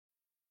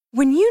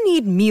When you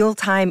need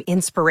mealtime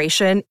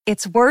inspiration,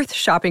 it's worth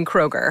shopping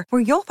Kroger,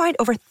 where you'll find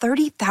over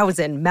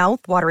 30,000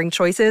 mouth-watering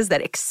choices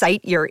that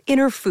excite your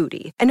inner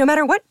foodie. And no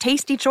matter what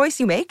tasty choice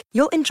you make,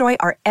 you'll enjoy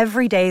our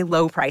everyday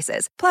low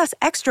prices, plus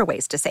extra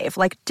ways to save,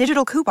 like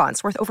digital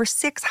coupons worth over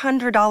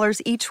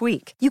 $600 each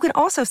week. You can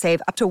also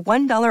save up to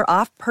 $1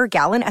 off per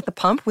gallon at the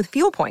pump with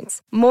fuel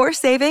points. More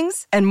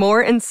savings and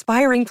more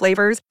inspiring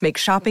flavors make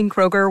shopping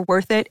Kroger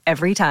worth it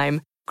every time.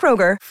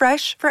 Kroger,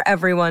 fresh for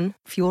everyone.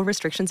 Fuel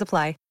restrictions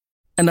apply.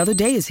 Another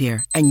day is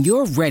here, and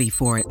you're ready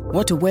for it.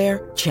 What to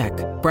wear? Check.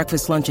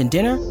 Breakfast, lunch, and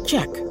dinner?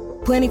 Check.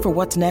 Planning for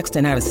what's next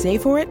and how to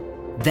save for it?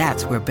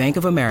 That's where Bank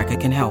of America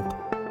can help.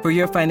 For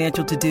your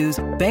financial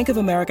to-dos, Bank of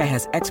America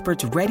has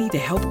experts ready to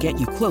help get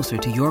you closer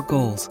to your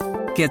goals.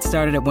 Get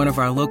started at one of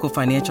our local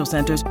financial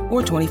centers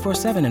or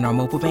 24/7 in our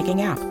mobile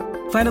banking app.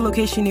 Find a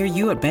location near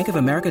you at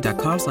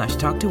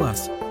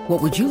bankofamerica.com/talktous.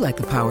 What would you like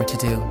the power to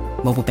do?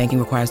 Mobile banking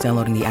requires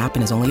downloading the app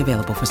and is only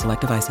available for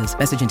select devices.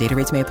 Message and data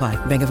rates may apply.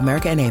 Bank of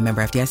America N.A.,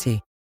 member FDIC.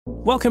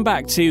 Welcome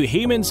back to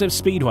Humans of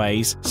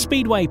Speedway's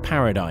Speedway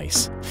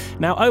Paradise.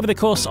 Now, over the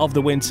course of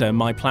the winter,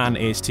 my plan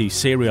is to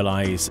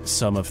serialise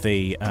some of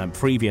the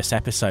previous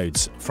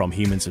episodes from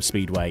Humans of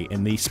Speedway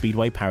in the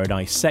Speedway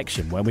Paradise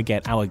section, where we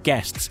get our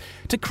guests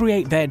to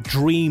create their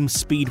dream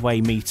Speedway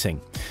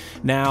meeting.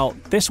 Now,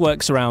 this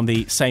works around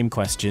the same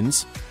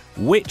questions.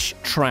 Which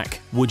track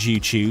would you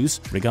choose,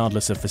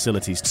 regardless of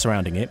facilities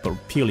surrounding it, but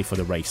purely for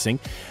the racing?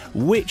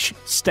 Which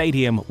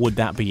stadium would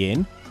that be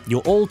in?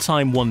 Your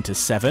all-time 1 to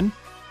 7,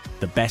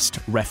 the best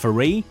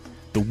referee,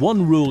 the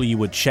one rule you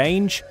would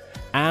change,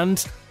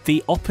 and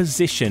the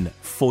opposition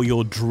for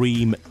your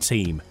dream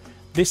team.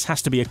 This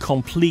has to be a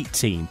complete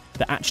team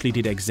that actually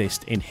did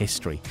exist in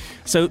history.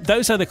 So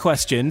those are the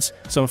questions,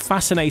 some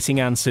fascinating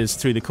answers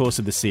through the course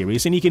of the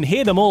series, and you can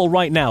hear them all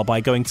right now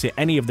by going to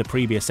any of the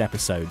previous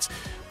episodes.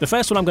 The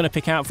first one I'm going to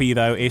pick out for you,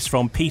 though, is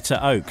from Peter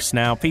Oakes.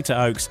 Now, Peter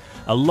Oakes,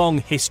 a long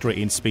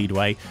history in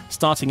Speedway,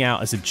 starting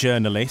out as a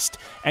journalist,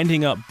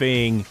 ending up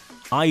being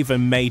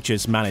Ivan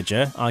Major's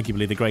manager,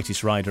 arguably the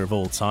greatest rider of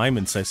all time,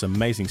 and so some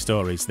amazing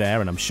stories there,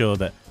 and I'm sure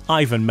that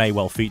Ivan may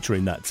well feature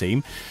in that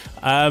team.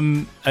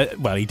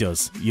 Well, he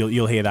does.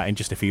 You'll hear that in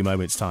just a few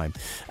moments' time.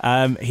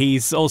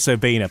 He's also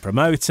been a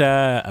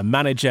promoter, a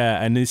manager,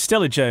 and is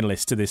still a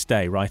journalist to this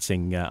day,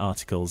 writing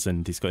articles,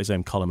 and he's got his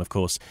own column, of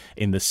course,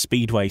 in the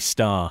Speedway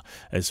Star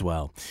as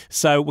well.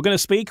 So we're going to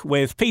speak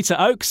with Peter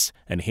Oakes,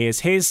 and here's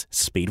his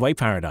Speedway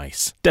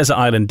Paradise. Desert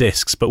Island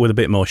Discs, but with a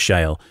bit more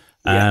shale.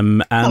 Yeah.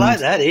 And I like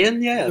that,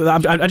 Ian. Yeah,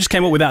 I just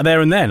came up with that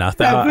there and then. I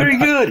thought, very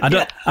good.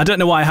 I don't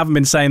know why I haven't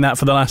been saying that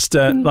for the last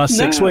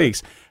 6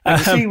 weeks. I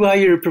can see why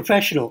you're a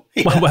professional.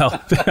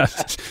 Well,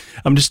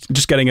 I'm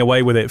just getting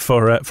away with it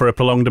for a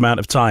prolonged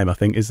amount of time, I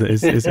think, is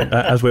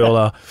as we all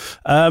are.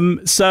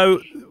 So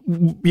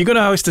you're going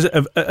to host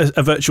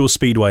a virtual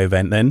speedway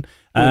event then.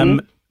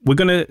 We're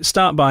going to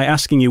start by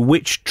asking you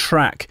which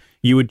track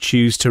you would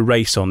choose to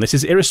race on. This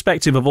is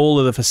irrespective of all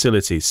of the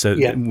facilities. So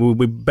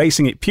we're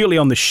basing it purely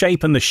on the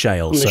shape and the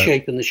shale. On the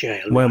shape and the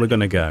shale. Where we're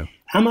going to go.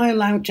 Am I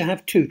allowed to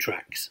have 2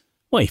 tracks?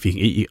 Well,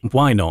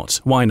 why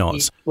not? Why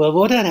not? Well,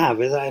 what I'd have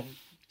is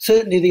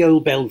certainly the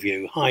old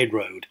Bellevue, Hyde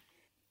Road.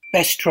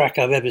 Best track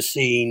I've ever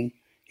seen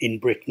in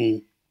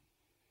Britain.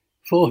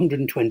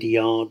 420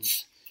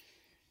 yards,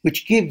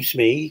 which gives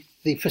me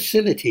the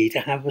facility to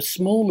have a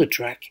smaller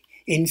track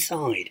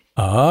inside.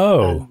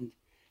 Oh.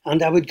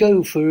 And I would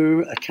go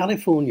for a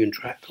Californian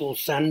track called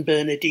San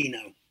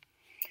Bernardino.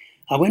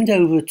 I went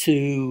over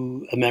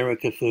to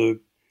America for,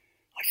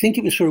 I think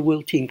it was for a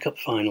World Team Cup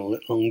final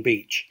at Long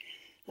Beach.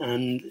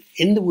 And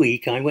in the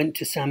week, I went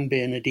to San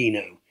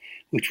Bernardino,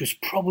 which was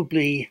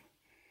probably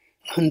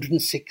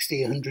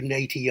 160,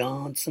 180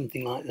 yards,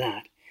 something like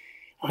that.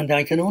 And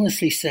I can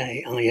honestly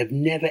say I have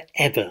never,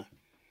 ever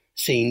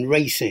seen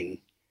racing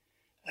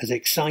as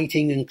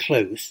exciting and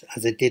close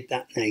as I did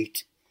that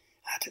night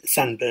at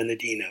San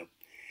Bernardino.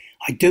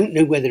 I don't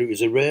know whether it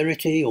was a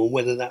rarity or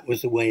whether that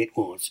was the way it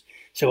was.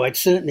 So I'd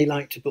certainly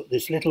like to put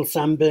this little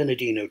San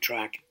Bernardino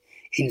track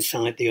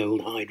inside the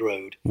old Hyde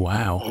Road.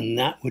 Wow. And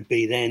that would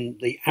be then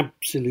the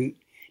absolute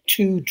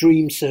 2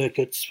 dream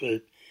circuits for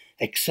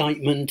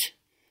excitement,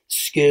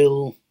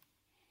 skill,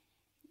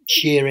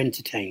 sheer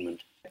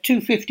entertainment.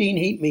 2 15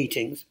 heat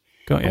meetings.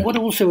 Got you. And what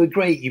also are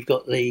great, you've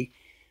got the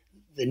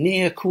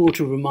near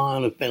quarter of a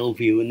mile of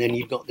Bellevue, and then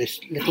you've got this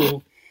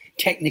little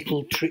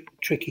technical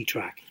tricky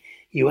track.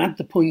 You add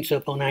the points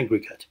up on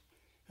aggregate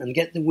and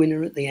get the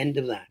winner at the end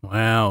of that.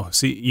 Wow.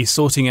 So you're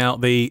sorting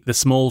out the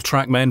small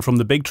track men from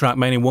the big track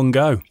men in one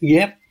go?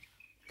 Yep.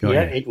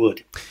 It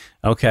would.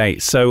 Okay,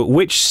 so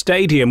which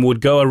stadium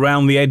would go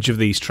around the edge of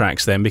these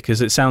tracks then?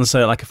 Because it sounds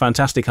like a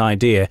fantastic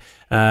idea.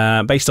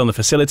 Based on the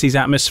facilities,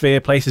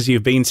 atmosphere, places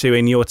you've been to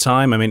in your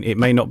time, I mean, it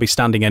may not be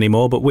standing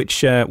anymore, but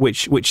which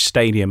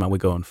stadium are we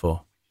going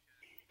for?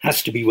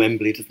 Has to be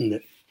Wembley, doesn't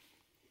it?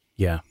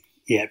 Yeah.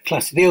 Yeah,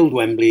 plus the old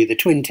Wembley, the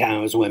Twin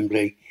Towers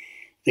Wembley.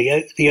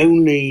 The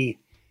only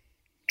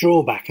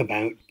drawback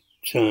about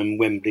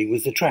Wembley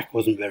was the track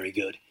wasn't very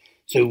good.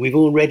 So we've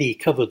already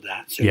covered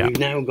that. So we've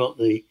now got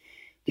the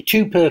the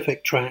two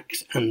perfect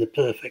tracks and the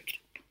perfect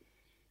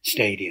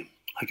stadium.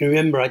 I can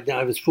remember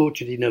I was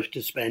fortunate enough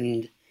to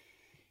spend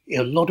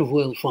a lot of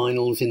World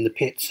Finals in the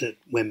pits at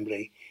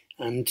Wembley,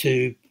 and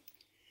to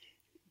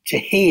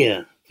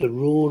hear the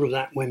roar of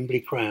that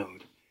Wembley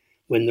crowd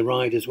when the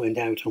riders went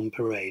out on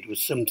parade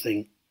was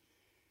something,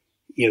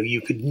 you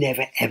could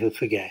never, ever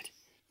forget.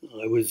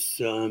 I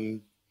was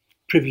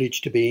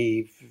privileged to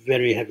be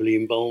very heavily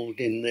involved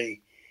in the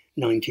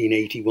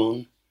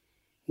 1981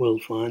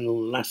 World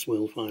Final, the last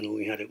World Final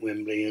we had at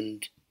Wembley.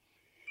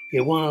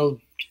 And while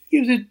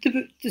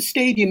the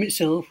stadium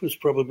itself was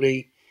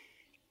probably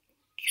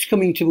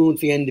coming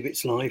towards the end of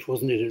its life,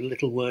 wasn't it? A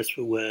little worse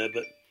for wear,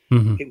 but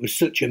it was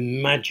such a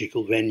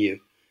magical venue.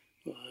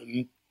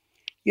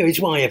 It's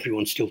why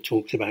everyone still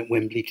talks about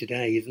Wembley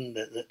today, isn't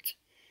it? That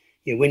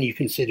when you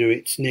consider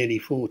it's nearly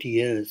 40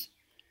 years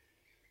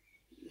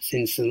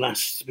since the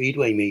last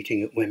Speedway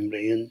meeting at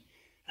Wembley, and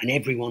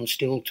everyone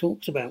still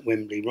talks about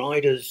Wembley.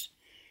 Riders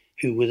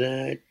who were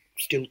there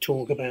still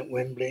talk about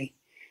Wembley.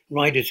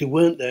 Riders who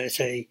weren't there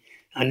say,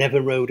 I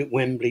never rode at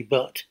Wembley,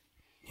 but...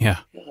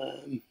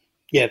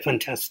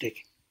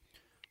 fantastic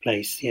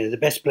place. The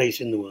best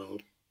place in the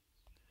world.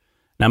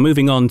 Now,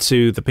 moving on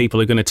to the people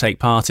who are going to take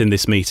part in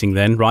this meeting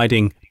then,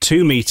 riding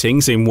two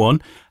meetings in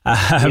one.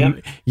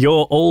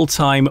 Your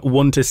all-time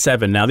 1 to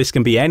 7. Now, this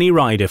can be any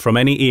rider from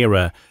any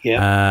era,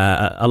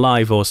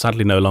 alive or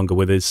sadly no longer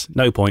with us.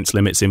 No points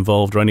limits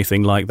involved or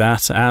anything like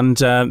that.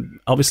 And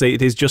obviously,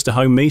 it is just a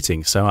home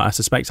meeting, so I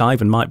suspect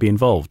Ivan might be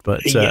involved.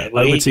 But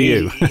over to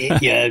you.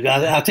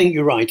 I think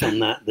you're right on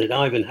that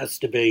Ivan has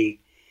to be,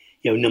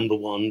 number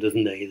one,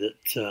 doesn't he?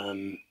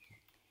 That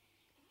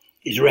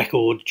his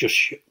record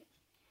just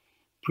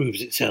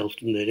proves itself,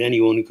 and that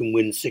anyone who can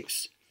win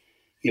 6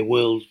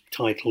 world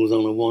titles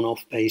on a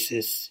one-off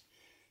basis,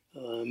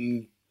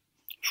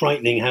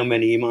 frightening how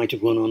many he might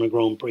have won on a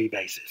Grand Prix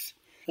basis.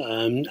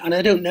 And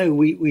I don't know,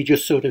 we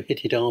just sort of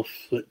hit it off.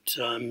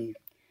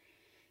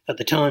 At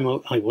the time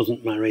I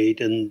wasn't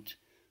married,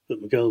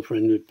 but my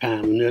girlfriend was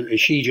Pam, and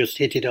she just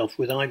hit it off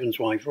with Ivan's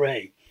wife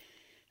Ray.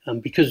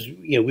 Because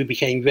we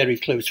became very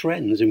close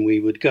friends, and we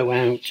would go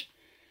out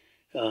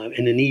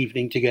in an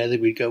evening together.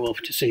 We'd go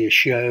off to see a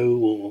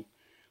show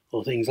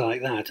or things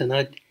like that. And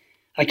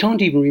I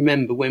can't even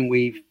remember when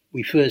we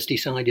first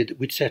decided that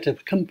we'd set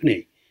up a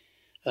company.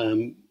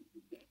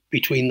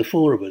 Between the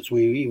four of us,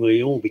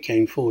 we all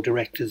became 4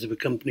 directors of a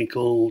company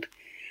called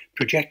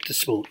Projector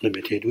Sport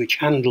Limited, which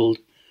handled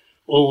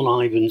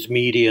all Ivan's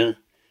media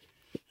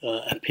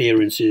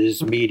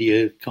appearances,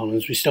 media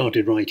columns. We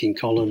started writing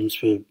columns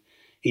for.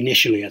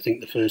 Initially, I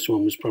think the first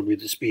one was probably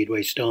the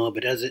Speedway Star,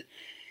 but as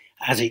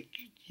it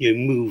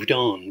moved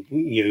on,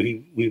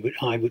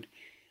 I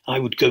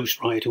would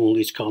ghostwrite all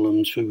his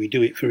columns. We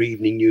do it for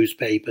evening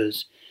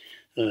newspapers.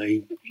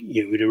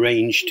 We'd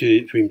arrange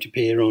for him to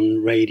appear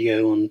on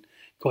radio, on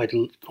quite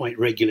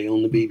regularly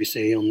on the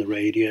BBC, on the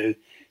radio.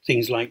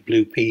 Things like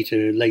Blue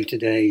Peter, Later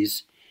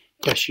Days,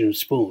 Question of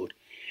Sport.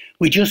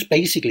 We just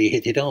basically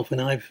hit it off,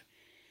 and I've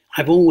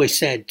always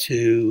said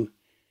to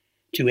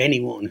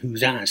anyone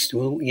who's asked,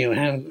 well,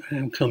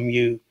 how come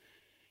you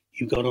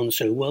got on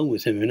so well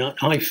with him? And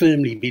I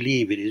firmly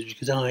believe it is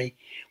because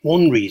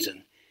one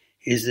reason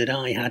is that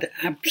I had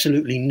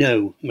absolutely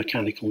no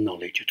mechanical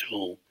knowledge at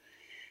all.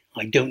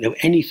 I don't know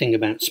anything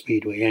about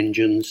Speedway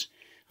engines.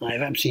 I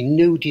have absolutely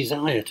no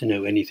desire to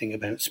know anything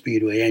about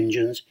Speedway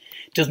engines.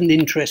 It doesn't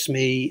interest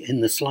me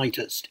in the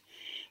slightest.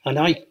 And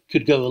I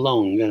could go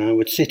along and I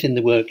would sit in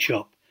the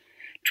workshop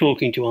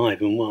talking to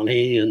Ivan while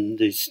he and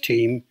his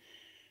team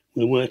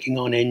were working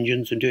on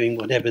engines and doing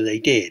whatever they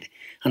did.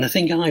 And I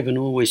think Ivan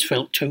always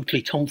felt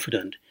totally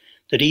confident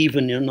that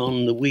even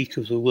on the week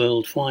of the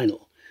World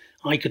Final,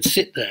 I could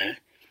sit there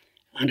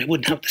and I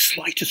wouldn't have the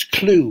slightest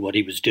clue what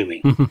he was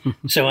doing.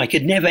 So I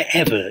could never,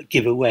 ever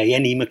give away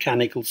any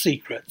mechanical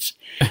secrets.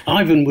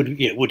 Ivan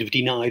would have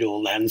denied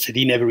all that and said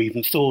he never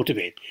even thought of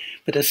it.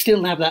 But I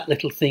still have that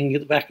little thing at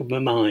the back of my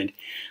mind.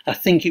 I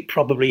think it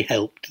probably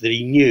helped that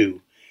he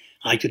knew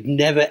I could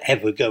never,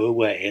 ever go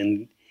away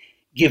and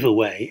give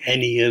away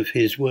any of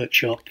his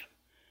workshop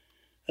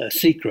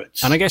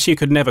secrets. And I guess you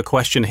could never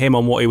question him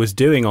on what he was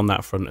doing on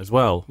that front as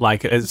well,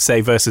 like,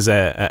 say, versus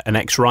an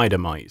ex-rider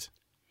might.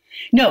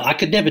 No, I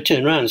could never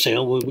turn around and say,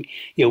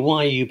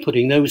 why are you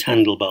putting those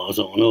handlebars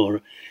on?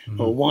 Or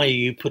why are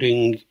you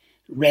putting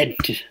red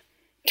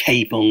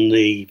tape on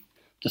the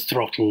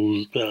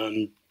throttle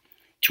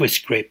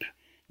twist grip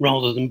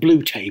rather than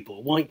blue tape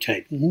or white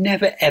tape?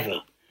 Never,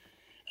 ever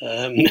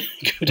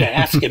could I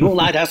ask him.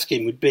 All I'd ask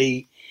him would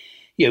be,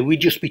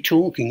 we'd just be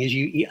talking as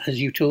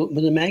you talk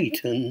with a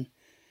mate. And,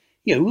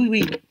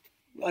 we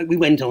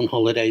went on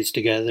holidays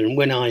together. And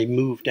when I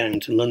moved down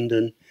to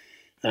London,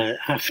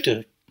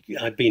 after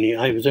I'd been here,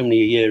 I was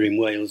only a year in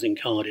Wales, in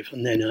Cardiff,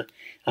 and then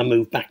I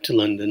moved back to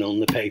London on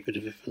the paper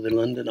for the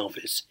London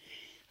office.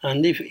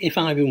 And if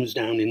Ivan was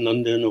down in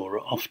London or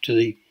off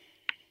to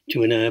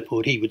an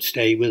airport, he would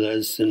stay with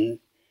us. And,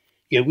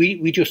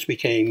 we just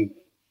became,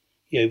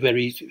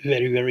 very,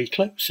 very, very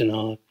close.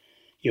 And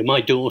my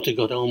daughter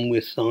got on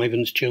with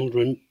Ivan's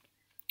children,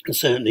 and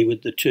certainly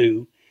with the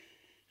two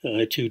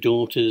two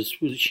daughters.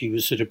 She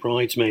was sort of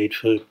bridesmaid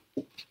for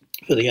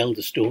the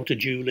eldest daughter,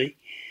 Julie.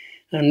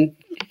 And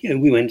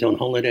we went on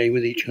holiday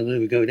with each other.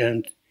 We go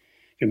down.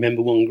 I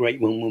remember one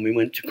great one when we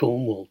went to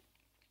Cornwall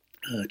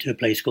to a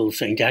place called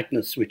St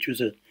Agnes, which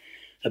was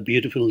a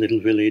beautiful little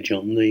village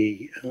on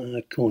the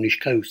Cornish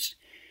coast.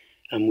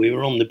 And we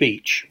were on the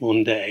beach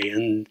one day,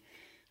 and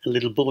a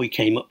little boy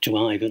came up to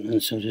Ivan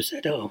and sort of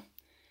said, "Oh,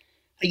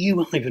 are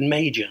you Ivan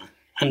Major?"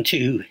 And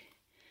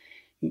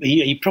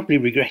he probably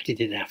regretted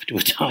it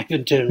afterwards.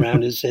 Ivan turned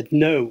around and said,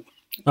 "No."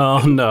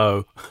 Oh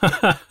no!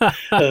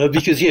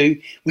 Because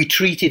we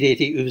treated it.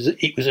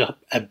 It was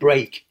a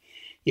break.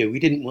 We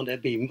didn't want to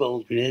be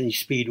involved with any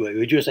speedway.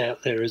 We were just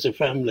out there as a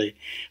family.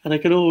 And I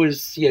could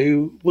always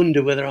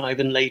wonder whether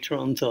Ivan later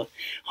on thought,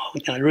 "Oh,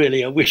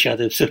 I wish I'd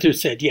have sort of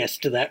said yes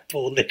to that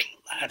poor little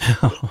lad."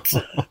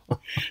 But,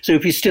 so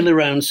if he's still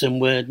around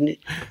somewhere,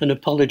 an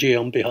apology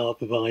on behalf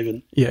of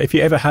Ivan. Yeah, if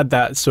you ever had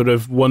that sort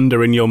of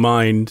wonder in your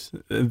mind,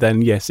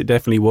 then yes, it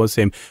definitely was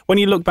him. When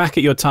you look back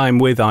at your time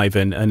with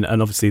Ivan, and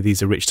obviously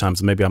these are rich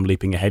times, and maybe I'm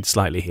leaping ahead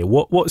slightly here,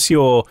 what's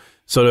your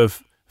sort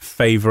of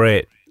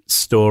favourite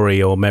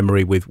story or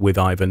memory with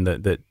Ivan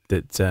that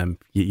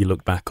you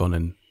look back on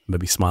and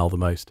maybe smile the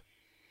most?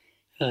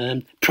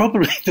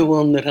 Probably the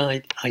one that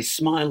I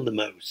smiled the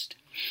most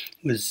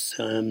was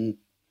a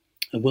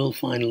world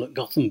final at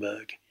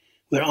Gothenburg,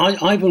 where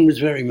Ivan was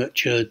very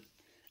much a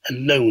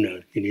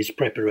loner in his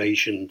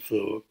preparation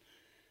for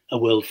a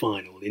world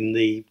final. In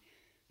the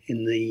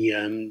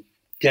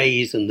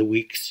days and the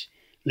weeks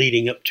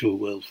leading up to a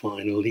world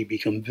final, he'd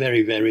become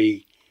very,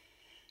 very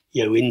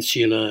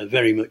insular,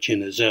 very much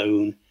in a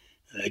zone,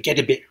 get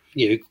a bit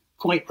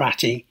quite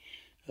ratty.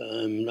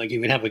 Like he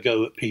would have a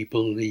go at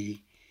people. We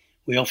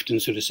often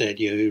sort of said,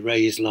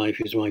 Ray's life,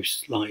 his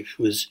wife's life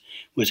was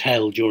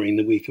hell during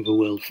the week of a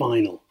world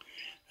final.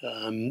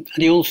 And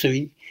he also,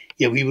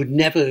 we would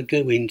never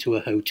go into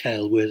a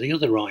hotel where the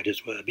other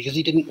riders were, because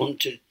he didn't want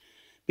to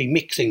be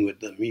mixing with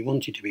them. He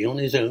wanted to be on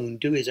his own,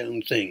 do his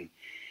own thing.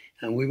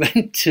 And we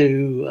went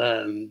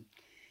to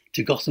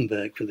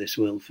Gothenburg for this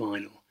world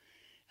final.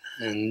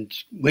 And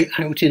we're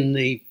out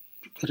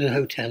got a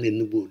hotel in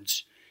the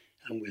woods,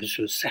 and we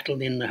sort of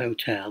settled in the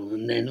hotel.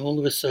 And then all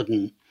of a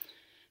sudden,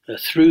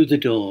 through the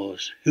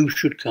doors, who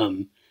should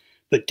come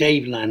but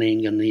Dave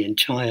Lanning and the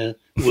entire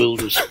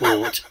World of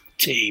Sport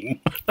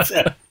team.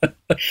 So,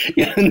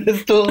 and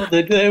the thought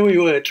that there we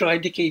were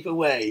trying to keep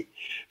away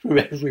from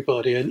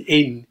everybody, and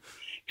in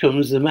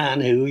comes the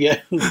man who,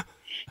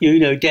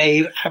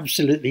 Dave,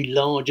 absolutely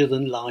larger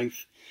than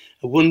life,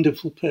 a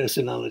wonderful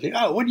personality.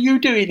 "Oh, what are you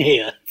doing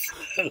here?"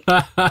 So,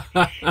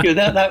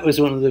 that was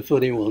one of the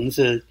funny ones.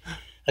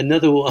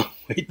 Another one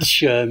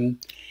which I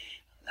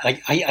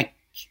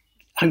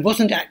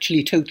wasn't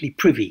actually totally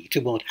privy to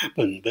what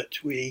happened, but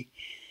I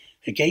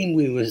think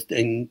we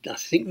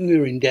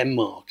were in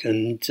Denmark,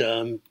 and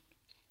the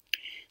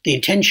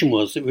intention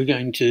was that we were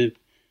going to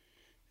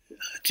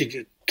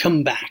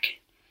come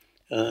back.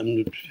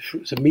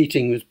 The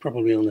meeting was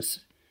probably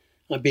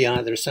I'd be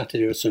either a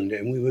Saturday or a Sunday,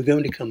 and we were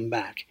going to come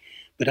back.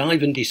 But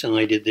Ivan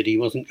decided that he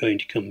wasn't going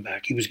to come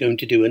back. He was going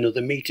to do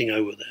another meeting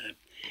over there,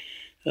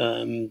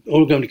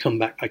 or going to come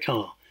back by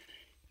car.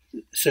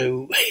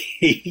 So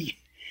he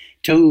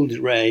told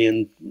Ray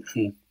and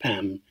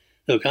Pam,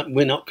 "Look,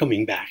 we're not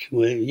coming back.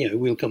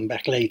 We'll come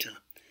back later."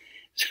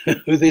 So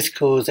this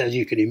caused, as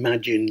you can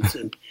imagine,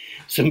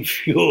 some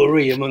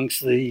fury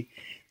amongst the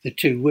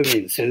two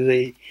women. So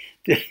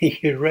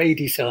Ray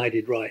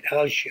decided, right,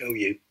 I'll show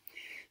you.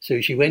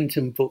 So she went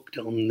and booked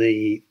on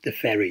the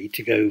ferry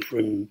to go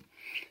from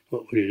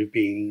what would it have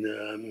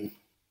been,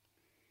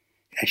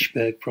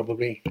 Esbjerg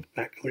probably,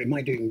 back, or it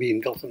might even be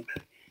in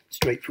Gothenburg,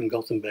 straight from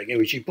Gothenburg.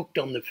 Anyway, she booked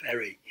on the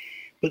ferry,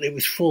 but it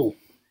was full.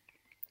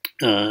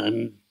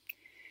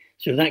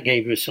 So that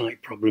gave her a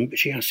slight problem, but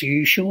she asked, "Are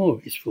you sure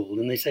it's full?"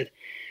 And they said,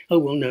 "Oh,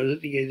 well, no,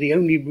 the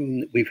only room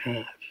that we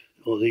have,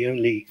 or the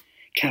only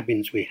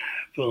cabins we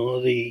have,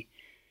 are the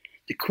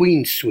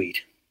Queen's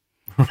suite."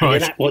 Right.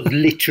 And that was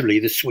literally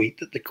the suite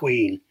that the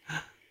Queen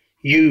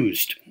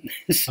used.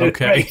 So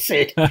okay. They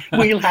said,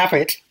 "We'll have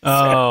it."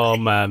 Oh,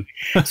 man.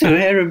 So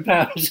Aaron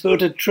Powell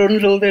sort of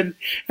trundled in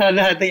and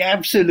had the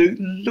absolute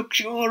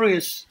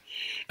luxurious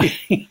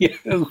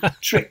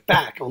trip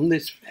back on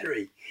this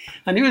ferry.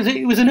 And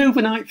it was an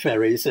overnight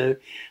ferry, so,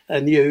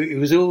 and it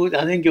was all,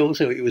 I think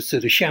also it was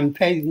sort of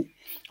champagne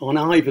on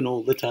Ivan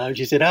all the time.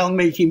 She said, "I'll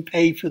make him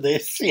pay for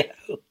this."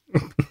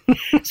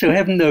 So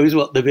heaven knows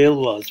what the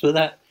bill was, but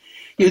that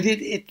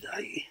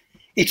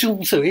it's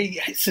also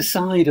it's a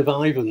side of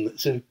Ivan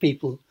that sort of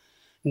people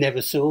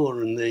never saw.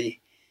 And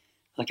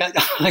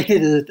I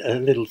did a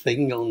little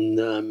thing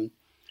on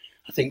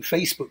I think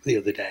Facebook the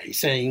other day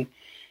saying,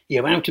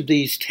 out of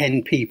these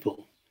 10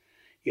 people,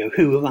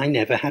 who have I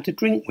never had a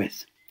drink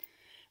with?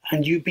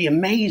 And you'd be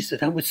amazed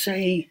that I would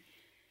say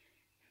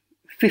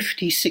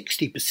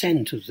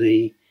 50-60% of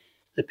the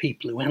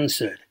people who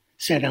answered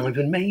said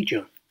Ivan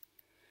Major,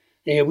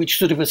 which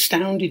sort of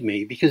astounded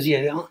me, because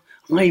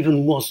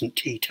Ivan wasn't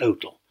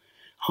teetotal.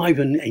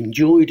 Ivan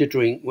enjoyed a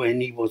drink when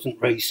he wasn't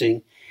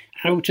racing.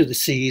 Out of the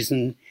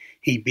season,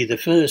 he'd be the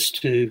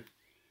first to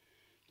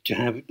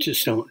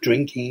start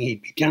drinking.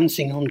 He'd be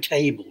dancing on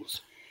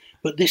tables.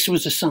 But this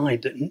was a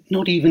side that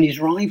not even his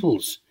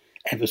rivals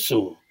ever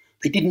saw.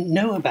 They didn't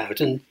know about.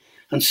 And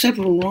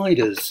several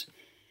riders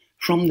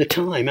from the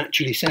time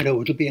actually said,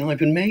 oh, it'll be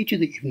Ivan Major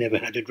that you've never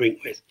had a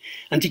drink with.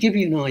 And to give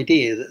you an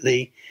idea, that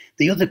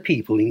the other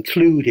people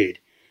included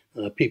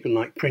people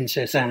like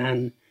Princess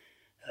Anne,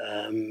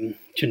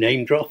 to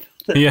name drop.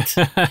 Yeah.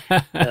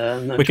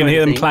 We can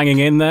hear them clanging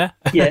in there.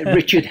 Yeah,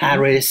 Richard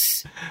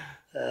Harris,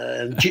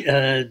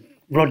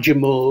 Roger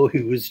Moore,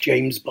 who was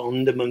James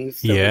Bond,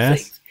 amongst other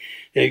things.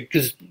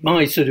 Because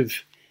my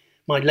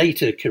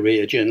later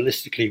career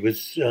journalistically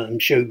was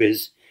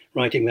showbiz,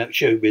 writing about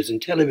showbiz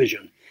and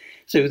television.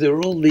 So there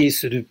were all these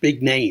sort of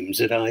big names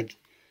that I'd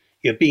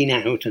been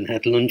out and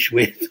had lunch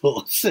with.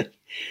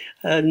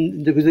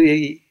 And there was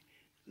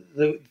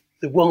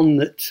the one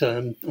that,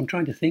 I'm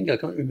trying to think, I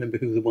can't remember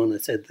who the one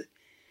that said that,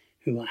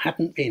 who I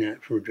hadn't been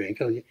out for a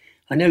drink.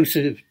 I know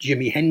sort of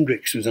Jimi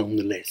Hendrix was on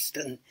the list.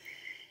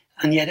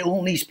 And yet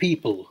all these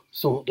people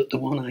thought that the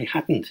one I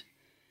hadn't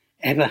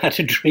ever had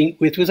a drink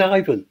with was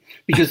Ivan,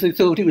 because they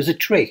thought it was a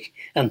trick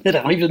and that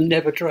Ivan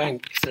never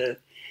drank. So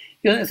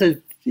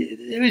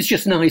it was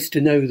just nice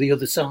to know the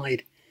other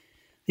side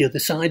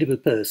of a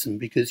person,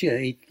 because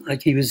he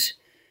was,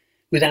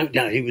 without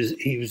doubt,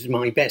 he was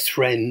my best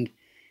friend.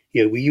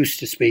 We used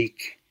to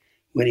speak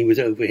when he was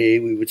over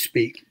here. We would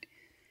speak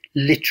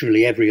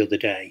literally every other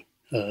day,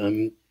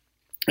 and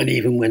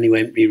even when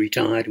he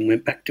retired and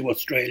went back to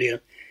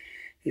Australia,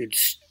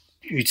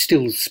 we'd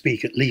still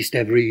speak at least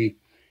every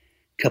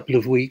couple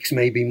of weeks,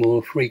 maybe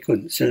more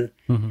frequent. So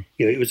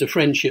it was a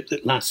friendship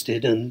that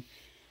lasted, and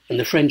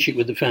the friendship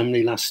with the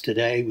family lasts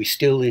today. We're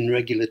still in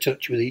regular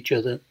touch with each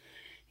other.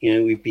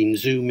 We've been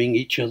Zooming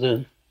each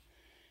other,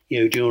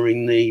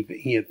 during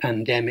the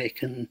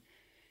pandemic, and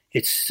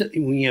it's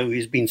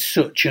been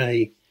such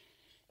a,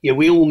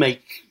 we all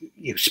make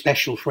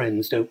special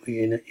friends, don't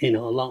we, in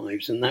our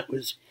lives, and that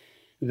was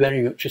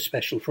very much a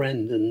special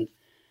friend. And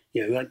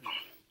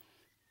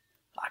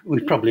we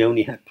probably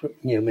only had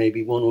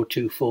maybe one or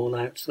two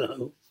fallouts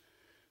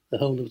the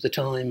whole of the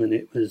time, and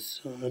it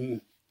was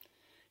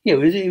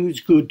it was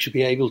good to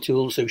be able to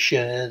also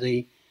share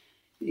the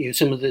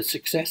some of the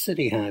success that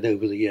he had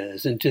over the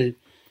years, and to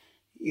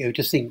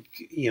think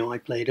I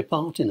played a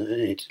part in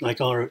it. Like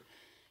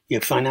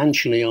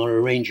financially, our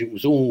arrangement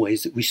was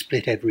always that we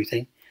split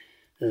everything.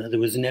 There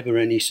was never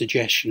any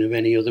suggestion of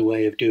any other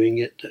way of doing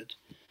it. That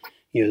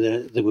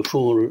there were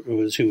four of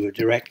us who were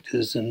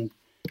directors, and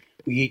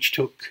we each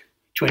took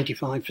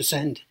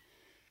 25%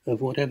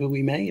 of whatever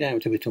we made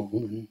out of it all.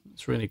 And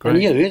it's really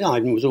great. And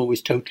Ivan was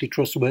always totally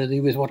trustworthy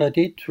with what I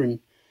did, from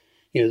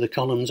the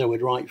columns I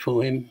would write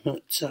for him.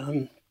 But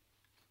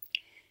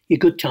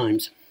good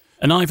times.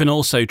 And Ivan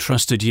also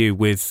trusted you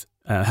with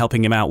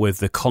helping him out with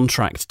the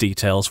contract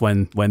details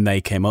when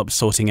they came up,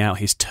 sorting out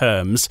his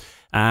terms.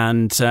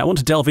 And I want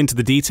to delve into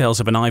the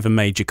details of an Ivan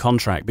Major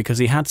contract, because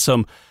he had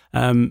some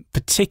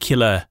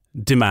particular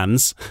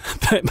demands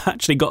that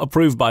actually got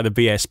approved by the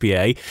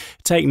BSPA.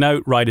 Take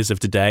note, riders of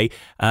today.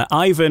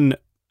 Ivan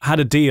had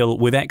a deal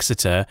with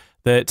Exeter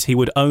that he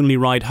would only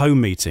ride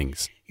home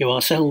meetings.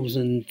 Ourselves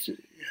and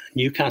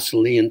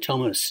Newcastle, Ian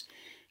Thomas,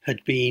 had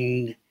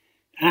been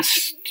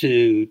asked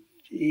to,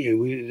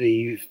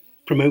 the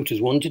promoters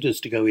wanted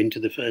us to go into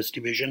the First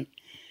Division.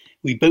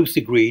 We both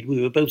agreed.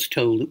 We were both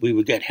told that we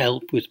would get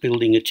help with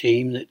building a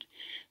team, that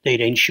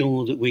they'd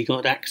ensure that we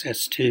got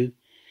access to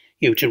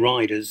to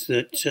riders,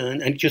 that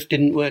and it just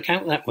didn't work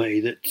out that way.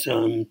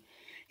 That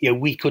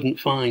we couldn't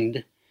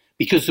find,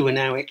 because there were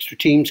now extra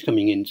teams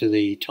coming into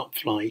the top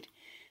flight.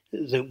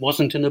 There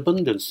wasn't an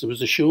abundance. There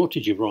was a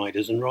shortage of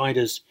riders, and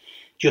riders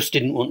just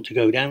didn't want to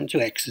go down to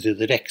Exeter.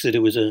 That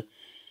Exeter was a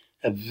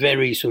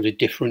very sort of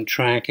different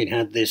track. It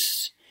had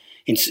this,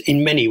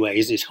 in many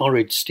ways, this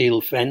horrid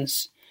steel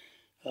fence.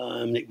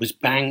 It was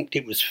banked.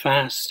 It was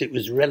fast. It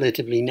was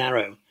relatively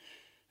narrow,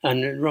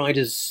 and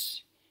riders.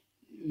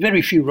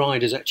 Very few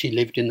riders actually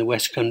lived in the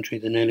West Country.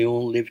 They nearly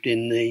all lived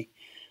in the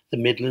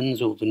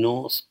Midlands or the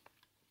North,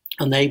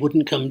 and they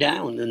wouldn't come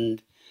down.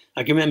 And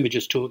I can remember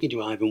just talking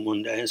to Ivan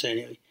one day and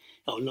saying,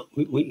 "Oh, look,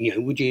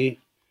 would you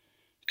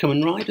come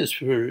and ride us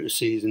for a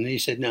season?" And he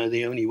said, "No,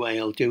 the only way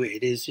I'll do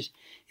it is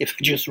if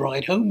I just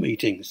ride home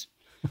meetings."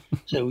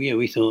 So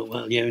we thought,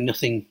 well,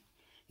 nothing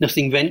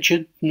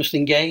ventured,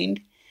 nothing gained.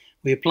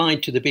 We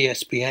applied to the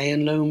BSPA,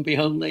 and lo and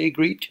behold, they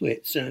agreed to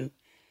it. So.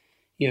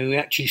 We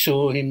actually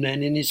saw him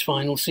then in his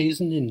final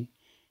season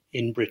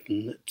in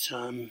Britain.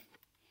 That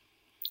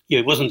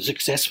it wasn't a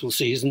successful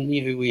season.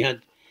 We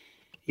had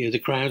the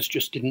crowds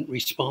just didn't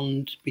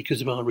respond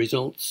because of our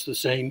results. The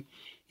same,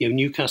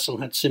 Newcastle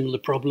had similar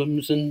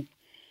problems, and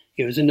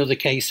it was another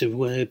case of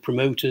where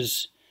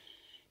promoters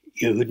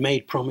had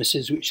made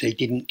promises which they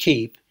didn't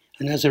keep,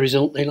 and as a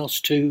result, they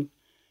lost 2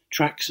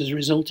 tracks as a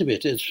result of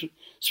it. As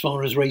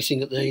far as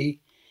racing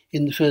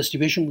in the First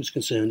Division was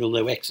concerned,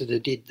 although Exeter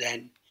did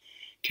then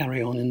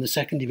carry on in the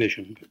Second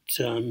Division.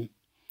 But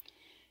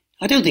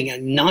I don't think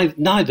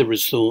neither of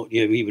us thought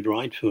we would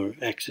ride for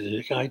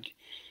Exeter.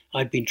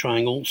 I'd been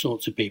trying all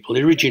sorts of people.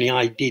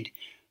 Originally,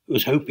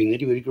 was hoping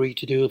that he would agree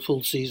to do a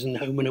full season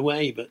home and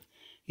away, but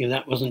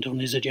that wasn't on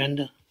his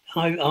agenda.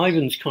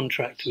 Ivan's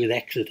contract with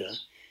Exeter,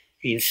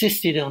 he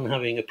insisted on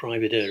having a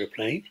private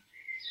aeroplane,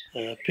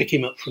 pick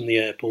him up from the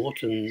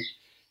airport and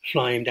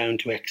fly him down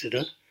to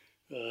Exeter.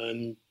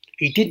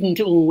 He didn't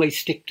always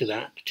stick to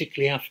that,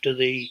 particularly after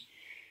the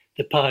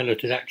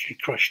pilot had actually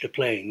crashed a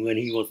plane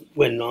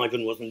when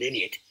Ivan wasn't in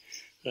it,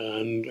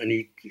 and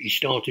he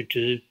started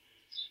to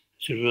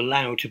sort of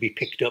allow to be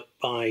picked up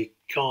by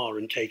car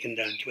and taken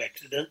down to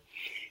Exeter.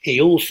 He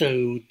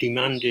also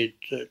demanded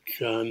that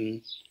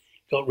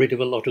got rid of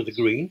a lot of the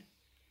green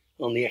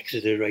on the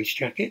Exeter race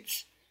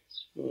jackets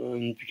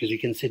because he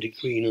considered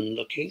green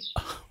unlucky.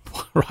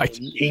 Right.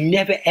 He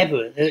never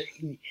ever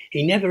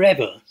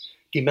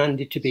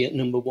demanded to be at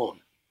number one.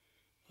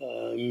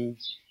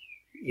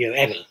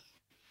 Ever.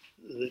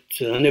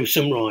 I know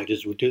some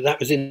riders would do. That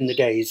was in the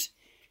days,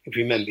 if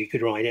you remember, you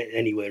could ride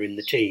anywhere in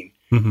the team.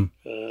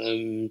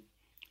 Mm-hmm.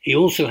 He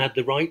also had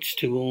the rights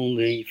to all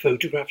the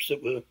photographs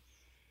that were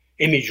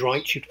image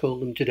rights, you'd call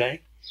them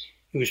today.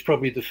 He was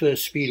probably the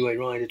first Speedway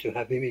rider to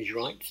have image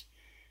rights.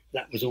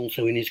 That was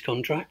also in his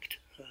contract.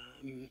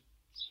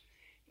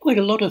 Quite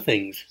a lot of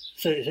things.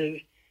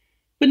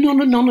 But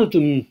none of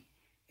them,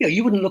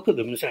 you wouldn't look at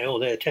them and say, oh,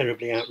 they're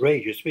terribly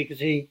outrageous, because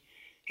he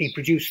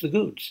produced the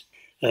goods.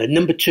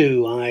 Number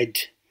two,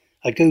 I'd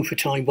go for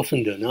Ty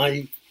Wuffenden.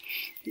 I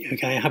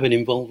have an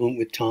involvement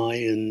with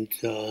Ty,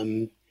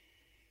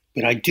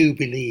 but I do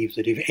believe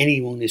that if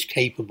anyone is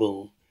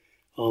capable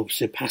of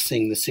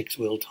surpassing the 6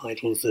 world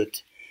titles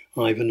that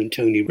Ivan and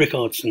Tony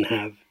Rickardson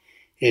have,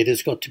 it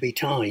has got to be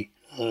Ty.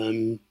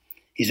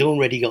 He's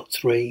already got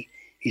 3.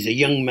 He's a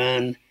young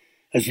man.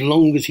 As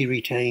long as he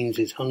retains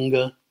his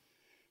hunger,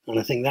 and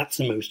I think that's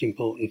the most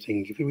important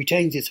thing. If he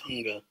retains his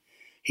hunger,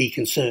 he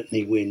can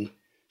certainly win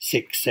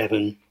 6,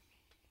 7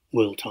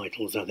 world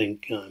titles, I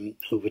think,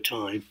 over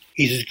time.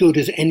 He's as good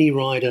as any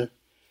rider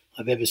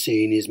I've ever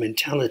seen. His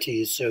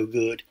mentality is so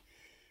good.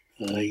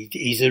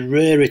 He's a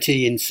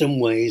rarity in some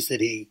ways that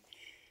he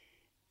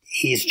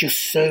is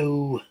just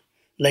so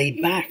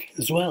laid back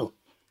as well.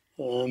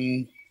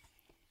 He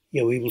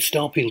will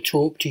stop, he'll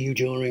talk to you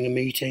during a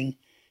meeting.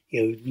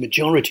 The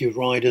majority of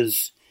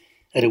riders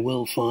at a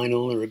world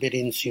final are a bit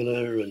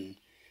insular and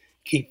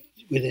keep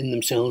within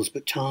themselves,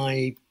 but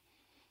Ty,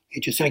 I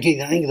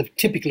think the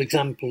typical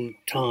example of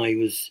Ty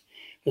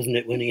wasn't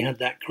it, when he had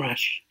that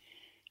crash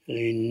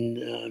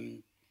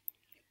in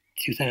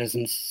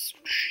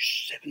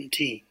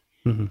 2017?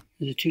 Mm-hmm.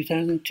 Was it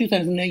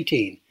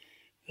 2018?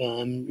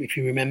 If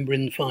you remember,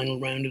 in the final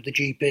round of the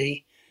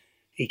GP,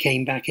 he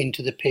came back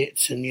into the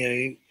pits and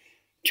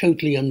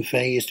totally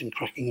unfazed and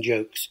cracking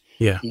jokes.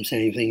 Yeah. And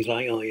saying things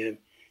like, "Oh, you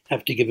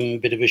have to give him a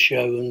bit of a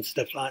show" and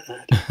stuff like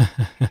that.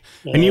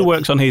 And you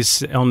worked on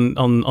his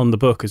on the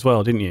book as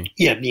well, didn't you?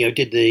 Yeah,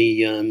 did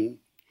the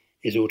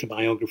his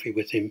autobiography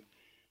with him,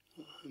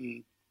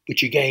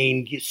 which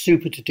again is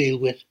super to deal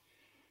with.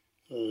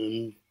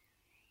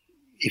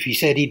 If he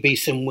said he'd be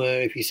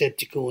somewhere, if he said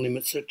to call him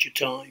at such a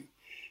time,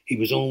 he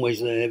was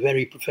always there.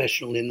 Very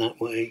professional in that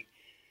way.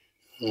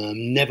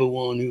 Never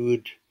one who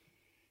would,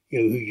 who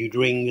you'd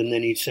ring and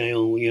then he'd say,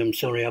 "Oh, I'm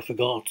sorry, I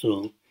forgot,"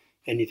 or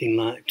anything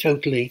like that.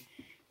 Totally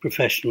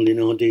professional in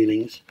our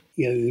dealings.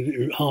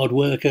 Hard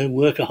worker,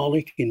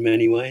 workaholic in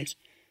many ways.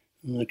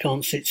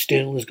 Can't sit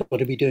still, has got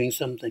to be doing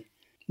something.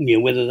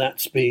 Whether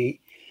that's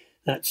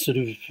sort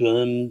of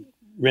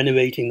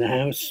renovating the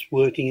house,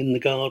 working in the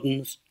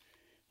gardens,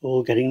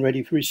 or getting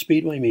ready for his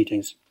Speedway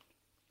meetings.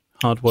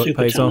 Hard work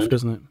pays off,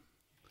 doesn't it?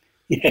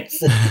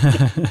 Yes.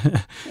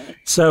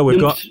 So we've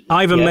got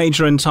Ivan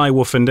Major and Ty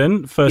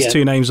Wuffenden, first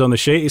 2 names on the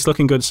sheet. It's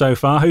looking good so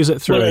far. Who's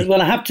at 3? Well,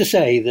 I have to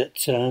say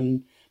that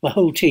my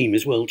whole team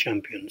is world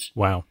champions.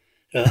 Wow.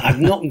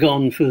 I've not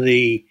gone for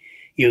the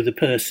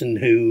person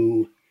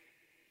who,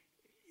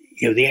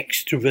 the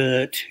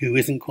extrovert who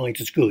isn't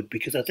quite as good,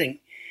 because I think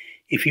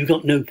if you've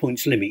got no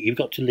points limit, you've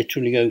got to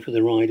literally go for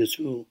the riders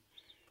who will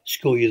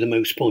score you the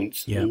most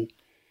points. Yeah.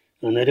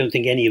 And I don't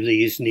think any of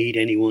these need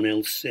anyone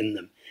else in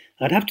them.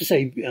 I'd have to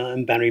say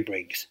Barry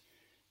Briggs.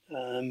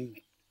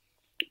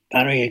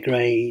 Barry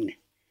again,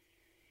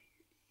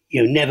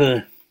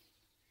 never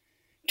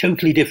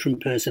totally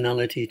different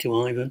personality to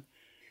Ivan.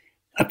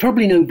 I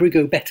probably know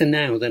Brigo better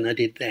now than I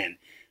did then,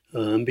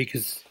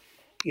 because,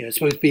 I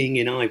suppose being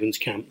in Ivan's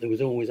camp, there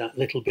was always that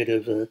little bit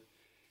of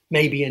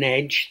maybe an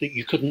edge that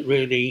you couldn't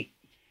really,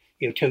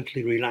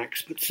 totally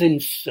relax. But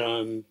since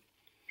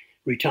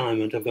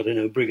retirement, I've got to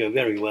know Brigo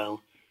very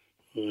well.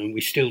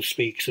 We still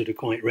speak sort of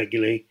quite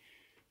regularly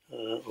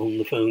on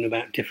the phone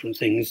about different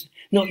things.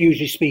 Not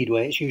usually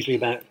Speedway, it's usually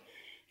about,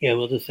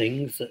 other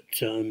things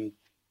that,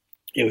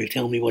 he'll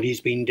tell me what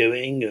he's been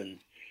doing and,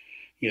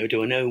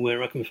 do I know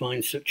where I can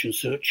find such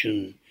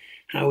and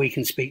how we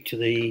can speak to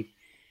the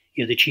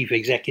chief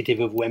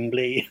executive of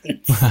Wembley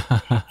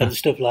and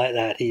stuff like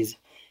that. He's,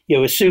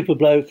 a super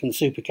bloke and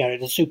super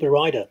character, super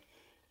rider.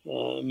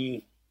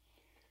 Again,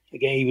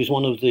 he was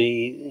one of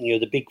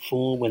the big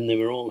 4 when they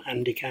were all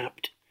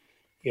handicapped.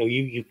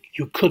 you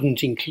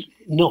couldn't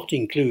not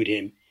include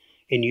him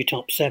in your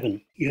top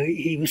 7.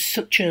 He was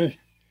such a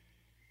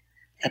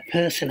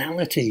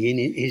personality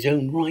in his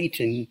own right,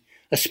 and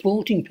a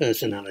sporting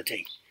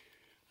personality.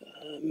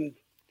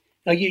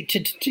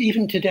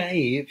 Even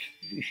today,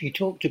 if you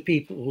talk to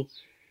people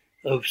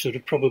of sort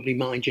of probably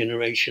my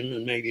generation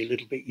and maybe a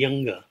little bit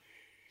younger,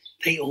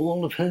 they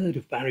all have heard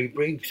of Barry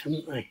Briggs,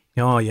 haven't they?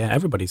 Oh, yeah,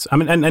 everybody's. I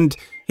mean, and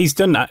he's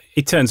done that.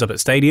 He turns up at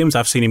stadiums.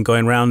 I've seen him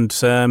going around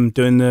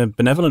doing the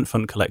Benevolent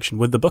Fund collection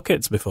with the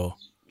buckets before.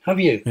 Have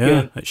you?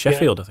 Yeah, at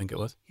Sheffield, I think it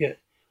was. Yeah.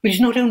 But he's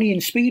not only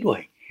in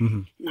Speedway.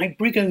 Mm-hmm. Like,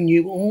 Briggo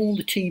knew all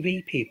the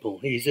TV people.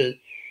 He's a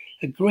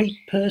great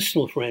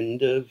personal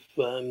friend of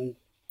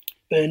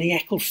Bernie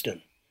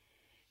Ecclestone.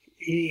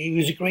 He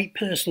was a great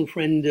personal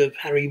friend of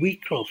Harry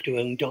Wheatcroft, who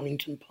owned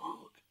Donington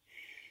Park.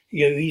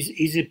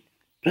 He's a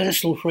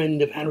personal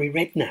friend of Harry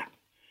Redknapp.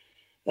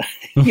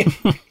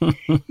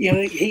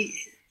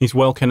 He's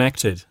well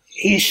connected.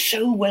 He is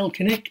so well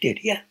connected,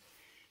 yeah,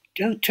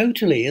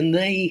 totally. And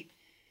they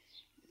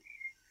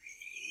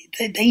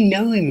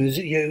know him as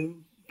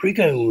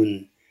Briggo.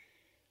 And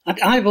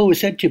I've always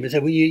said to him,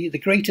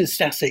 the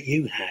greatest asset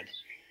you had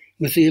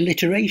was the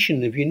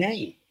alliteration of your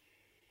name.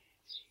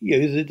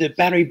 The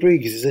Barry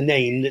Briggs is a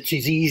name that's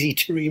as easy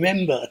to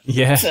remember.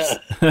 Yes.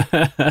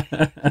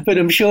 But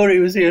I'm sure it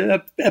was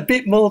a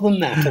bit more than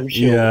that, I'm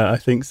sure. Yeah, I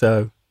think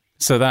so.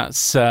 So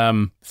that's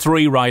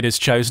 3 riders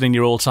chosen in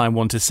your all-time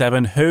 1 to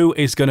 7. Who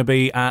is going to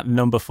be at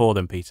number 4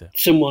 then, Peter?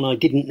 Someone I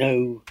didn't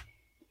know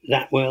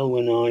that well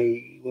when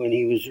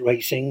he was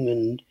racing,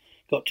 and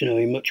got to know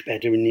him much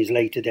better in his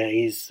later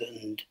days,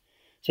 and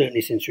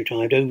certainly since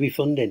retired, Ovie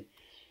Fundin,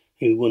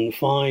 who won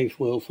 5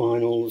 World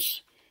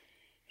Finals.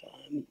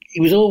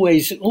 He was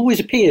always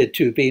appeared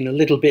to have been a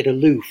little bit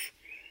aloof,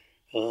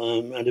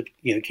 and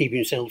keeping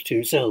himself to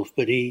himself.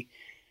 But he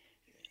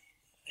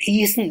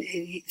isn't.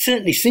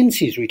 Certainly since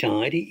he's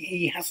retired,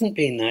 he hasn't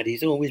been that.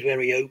 He's always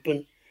very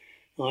open.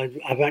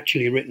 I've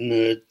actually written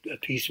a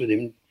piece with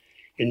him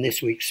in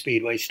this week's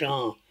Speedway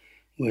Star,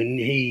 when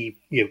he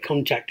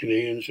contacted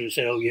me and sort of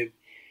said, "Oh,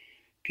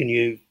 can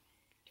you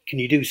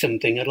do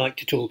something? I'd like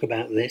to talk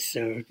about this."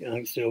 So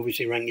I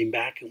obviously rang him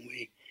back, and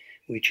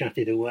we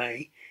chatted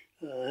away.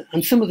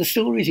 And some of the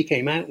stories he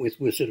came out with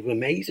were sort of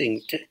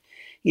amazing.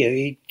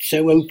 He's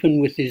so open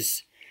with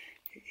his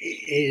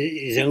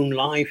own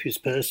life, his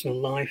personal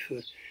life.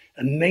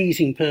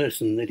 Amazing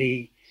person that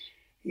he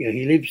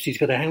lives. He's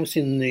got a house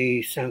in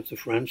the south of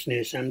France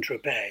near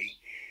Saint-Tropez.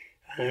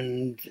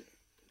 And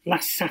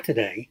last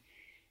Saturday,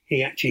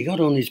 he actually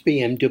got on his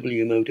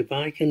BMW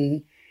motorbike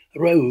and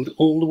rode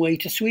all the way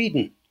to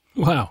Sweden.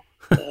 Wow.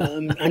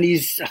 And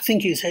he's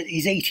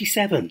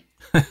 87.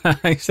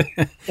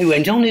 He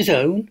went on his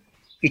own.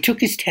 He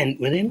took his tent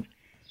with him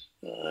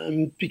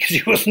because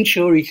he wasn't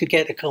sure he could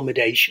get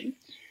accommodation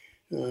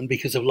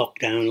because of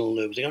lockdown, all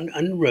those things,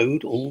 and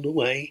rode all the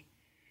way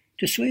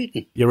to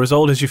Sweden. You're as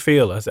old as you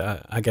feel, as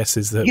I guess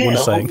is the one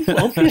saying.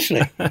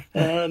 Obviously.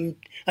 And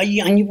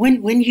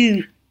when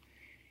you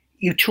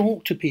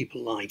talk to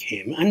people like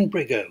him and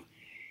Briggo,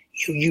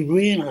 you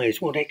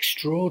realise what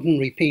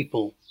extraordinary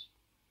people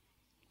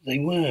they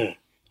were.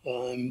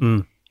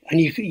 And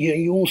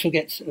you also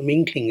get some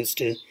inkling as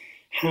to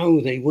how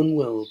they won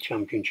world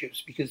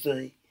championships, because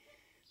they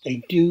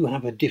do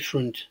have a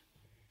different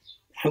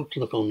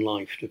outlook on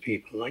life to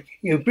people. Like,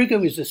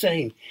 Briggo is the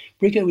same.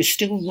 Briggo is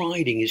still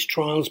riding his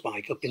trials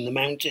bike up in the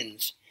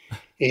mountains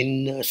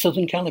in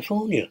Southern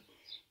California.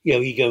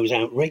 He goes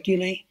out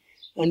regularly,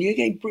 and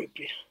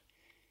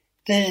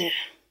they're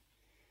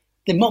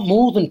not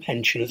more than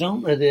pensioners,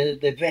 aren't they?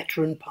 They're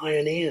veteran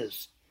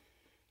pioneers.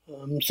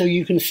 So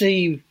you can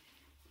see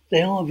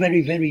they are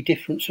very, very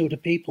different sort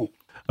of people.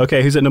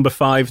 Okay, who's at number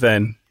 5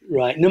 then?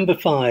 Right, number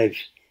 5.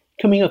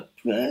 Coming up,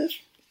 I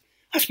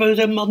suppose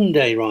a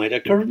modern-day rider,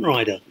 current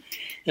rider.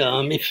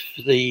 If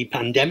the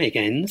pandemic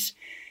ends,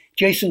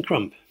 Jason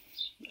Crump.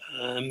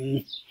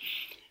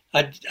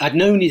 I'd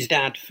known his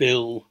dad,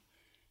 Phil,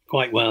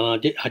 quite well.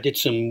 I did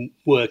some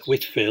work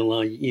with Phil.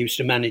 I used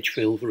to manage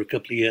Phil for a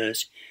couple of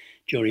years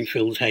during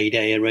Phil's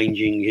heyday,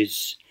 arranging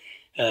his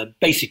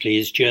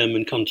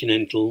German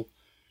Continental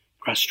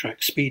Grass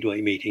Track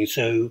Speedway meeting.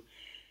 So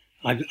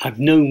I've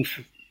known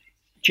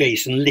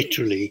Jason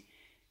literally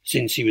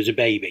since he was a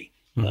baby,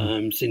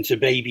 since a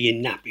baby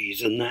in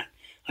nappies, and that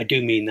I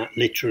do mean that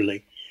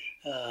literally.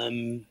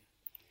 That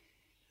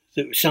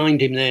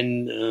signed him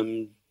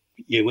then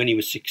when he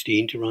was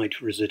 16 to ride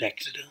for us at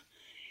Exeter.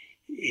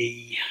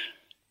 He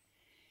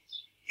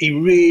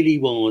really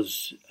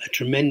was a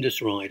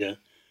tremendous rider.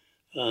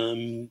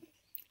 You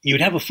would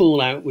have a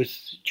fallout with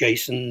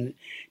Jason.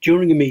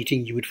 During a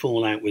meeting, you would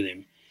fall out with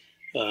him.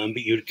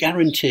 But you'd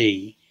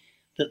guarantee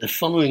that the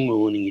following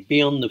morning he'd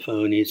be on the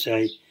phone, he'd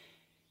say,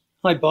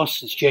 "Hi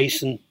boss, it's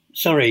Jason.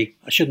 Sorry,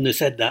 I shouldn't have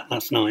said that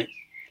last night."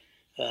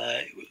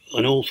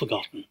 And all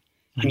forgotten.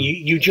 And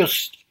you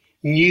just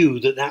knew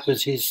that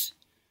was his.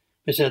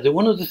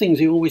 One of the things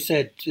he always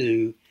said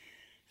to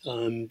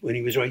when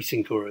he was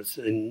racing for us,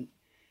 and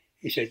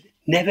he said,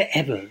 "Never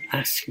ever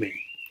ask me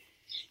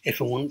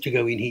if I want to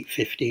go in heat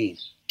 15.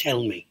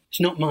 Tell me.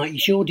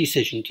 It's your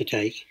decision to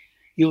take,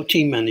 your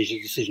team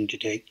manager's decision to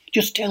take.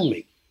 Just tell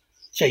me.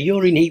 Say,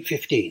 you're in heat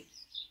 15.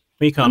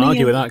 Well, you can't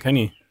argue with that, can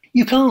you?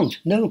 You can't.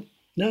 No,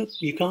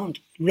 you can't.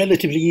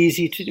 Relatively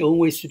easy to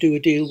do a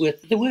deal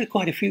with. There were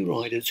quite a few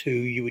riders who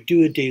you would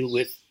do a deal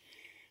with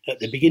at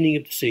the beginning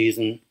of the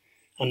season,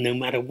 and no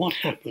matter what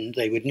happened,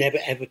 they would never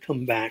ever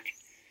come back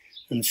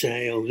and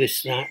say, oh,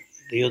 this, that,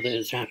 the other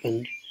has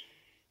happened.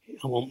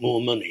 I want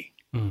more money.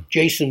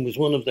 Jason was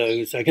one of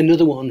those. Like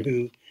another one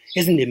who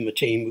isn't in my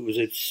team, but was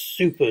a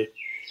super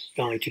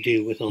guy to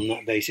deal with on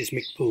that basis,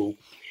 Mick Poole.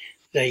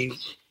 They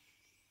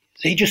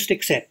just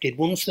accepted,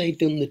 once they'd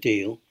done the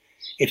deal,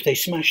 if they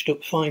smashed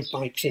up 5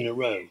 bikes in a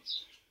row,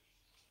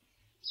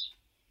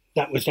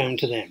 that was down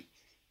to them.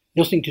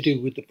 Nothing to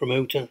do with the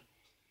promoter.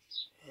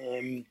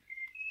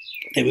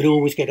 They would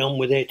always get on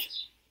with it.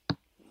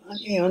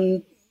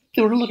 And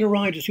there were a lot of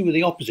riders who were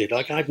the opposite.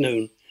 Like I've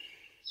known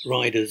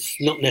riders,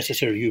 not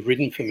necessarily who've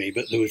ridden for me,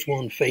 but there was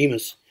one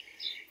famous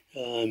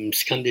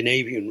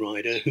Scandinavian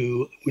rider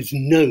who was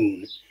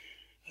known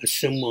as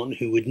someone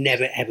who would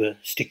never ever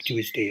stick to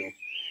his deal.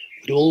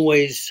 Would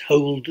always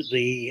hold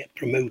the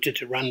promoter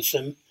to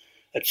ransom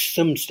at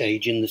some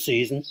stage in the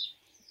season,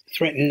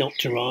 threaten not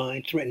to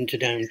ride, threaten to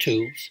down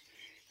tools.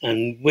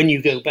 And when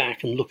you go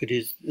back and look at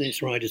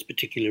this rider's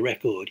particular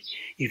record,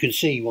 you can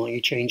see why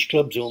he changed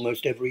clubs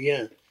almost every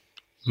year.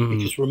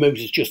 Because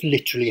promoters just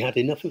literally had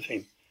enough of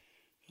him.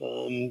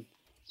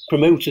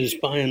 Promoters,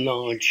 by and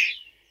large,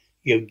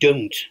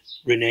 don't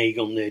renege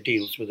on their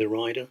deals with a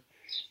rider.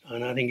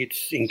 And I think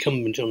it's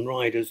incumbent on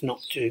riders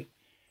not to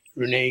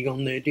renege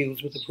on their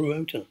deals with the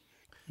promoter.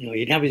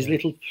 He'd have his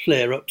little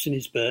flare-ups and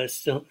his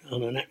bursts on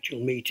an actual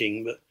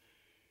meeting, but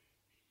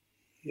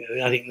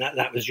I think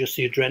that was just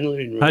the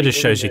adrenaline. That just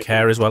shows you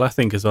care as well, I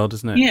think, as well,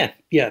 doesn't it?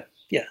 Yeah.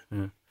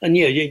 And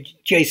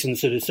Jason's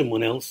sort of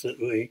someone else that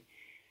we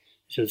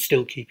sort of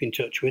still keep in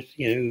touch with,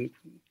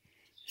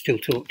 still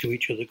talk to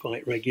each other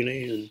quite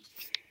regularly,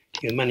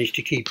 and managed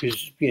to keep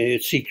his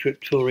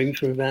secret for him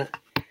for about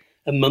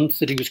a month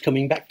that he was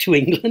coming back to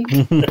England.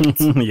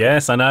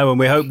 Yes, I know, and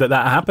we hope that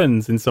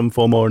happens in some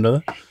form or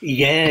another.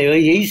 Yeah,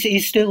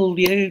 he's still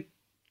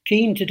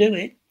keen to do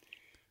it.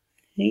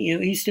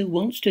 He still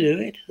wants to do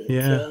it.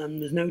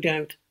 There's no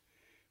doubt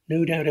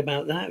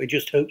about that. We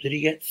just hope that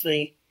he gets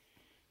the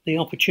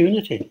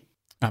opportunity.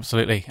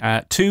 Absolutely.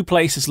 2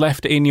 places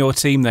left in your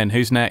team then.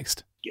 Who's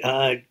next?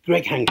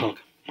 Greg Hancock.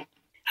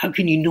 How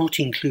can you not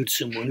include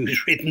someone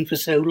who's ridden for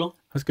so long?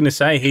 I was going to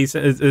say,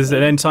 there's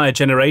an entire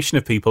generation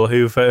of people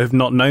who've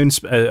not known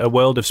a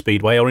world of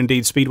Speedway, or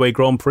indeed Speedway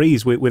Grand Prix,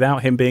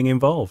 without him being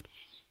involved.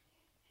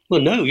 Well,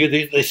 no,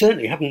 they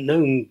certainly haven't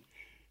known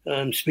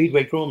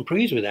Speedway Grand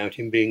Prix without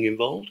him being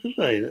involved, have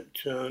they?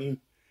 Because,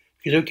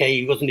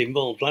 okay, he wasn't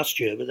involved last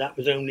year, but that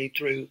was only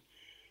through,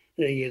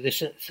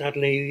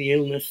 sadly, the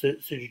illness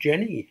that sort of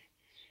Jenny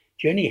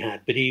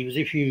had. But he was,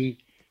 if you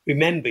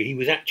remember, he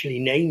was actually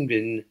named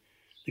in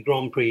the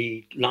Grand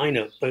Prix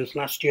lineup both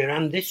last year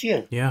and this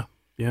year. Yeah.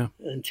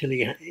 Until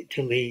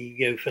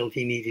he felt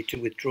he needed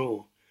to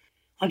withdraw.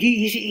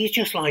 He's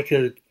just like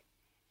a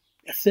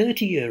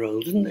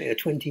 30-year-old, isn't he? A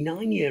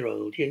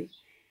 29-year-old.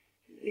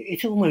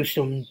 It's almost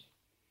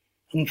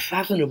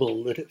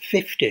unfathomable that at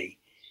 50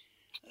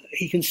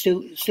 he can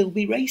still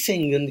be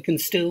racing and can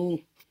still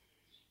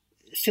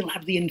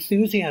have the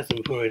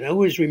enthusiasm for it. I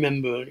always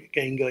remember,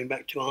 again, going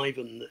back to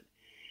Ivan, that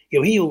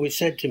he always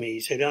said to me,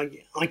 he said,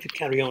 I could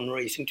carry on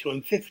racing till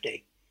I'm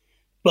 50,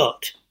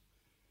 but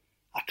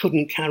I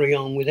couldn't carry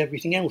on with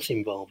everything else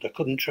involved. I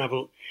couldn't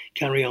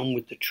carry on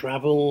with the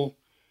travel,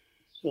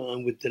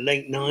 with the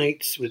late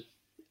nights, with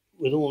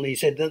all. He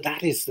said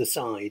that is the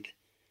side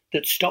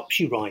that stops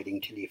you riding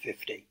till you're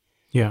 50.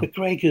 Yeah. But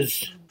Greg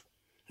has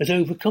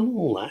overcome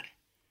all that,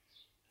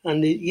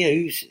 and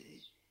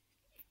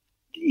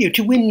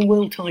to win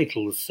world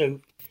titles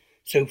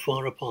so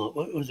far apart.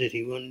 What was it?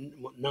 He won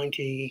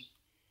 90.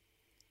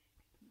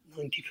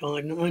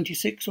 95,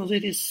 96, was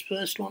it his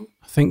first one?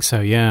 I think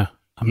so, yeah.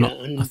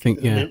 And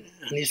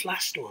his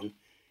last one,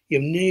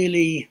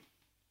 nearly,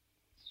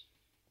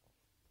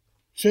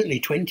 certainly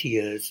 20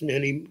 years,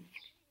 nearly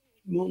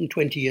more than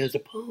 20 years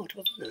apart,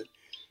 wasn't it?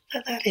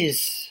 That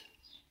is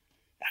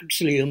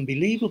absolutely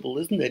unbelievable,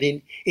 isn't it?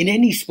 In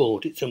any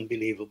sport, it's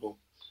unbelievable.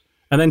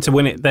 And then to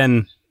win it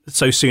then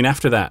so soon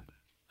after that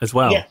as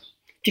well. Yeah,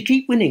 to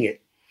keep winning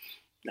it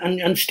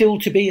and still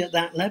to be at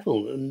that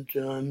level.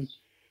 And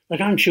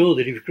I'm sure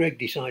that if Greg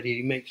decided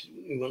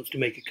he wants to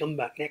make a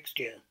comeback next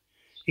year,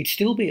 he'd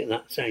still be at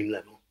that same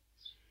level.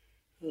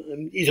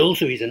 He's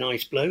a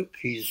nice bloke.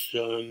 He's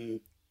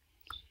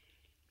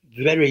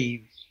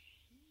very,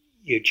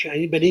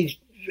 but he's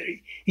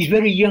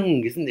very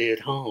young, isn't he, at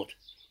heart?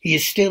 He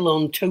is still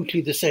on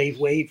totally the same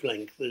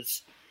wavelength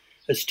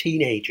as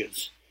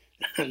teenagers,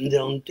 and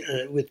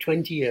with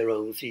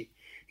 20-year-olds, he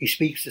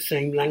speaks the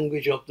same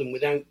language of them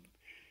without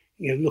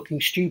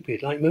looking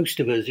stupid, like most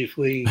of us. If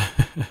we,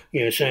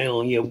 say,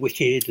 "Oh, you're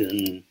wicked,"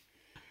 and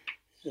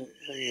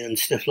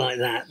stuff like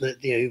that,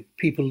 that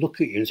people look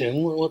at you and say,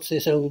 "What's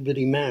this old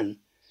bloody man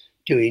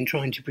doing,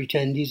 trying to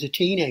pretend he's a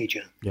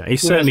teenager. Yeah,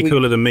 he's certainly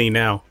cooler than me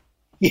now.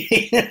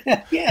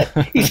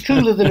 Yeah, he's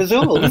cooler than us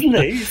all, isn't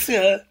he?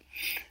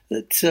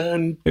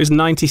 It was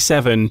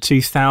 97,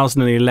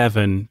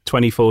 2011,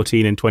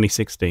 2014 and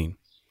 2016.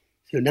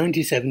 So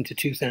 97 to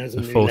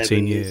 2011.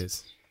 14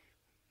 years.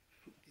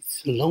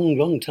 It's a long,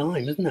 long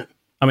time, isn't it?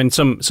 I mean,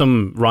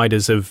 some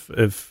riders have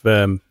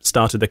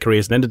started their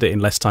careers and ended it in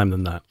less time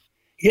than that.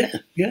 Yeah.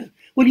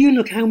 Well, you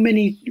look how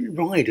many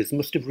riders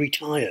must have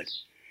retired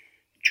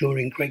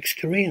during Greg's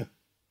career.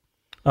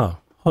 Oh,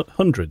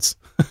 hundreds.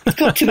 It's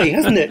got to be,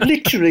 hasn't it?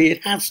 Literally,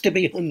 it has to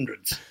be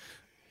hundreds.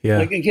 Yeah.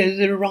 Like,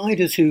 there are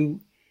riders who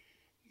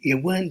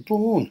weren't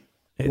born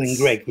when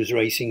Greg was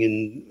racing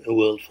in a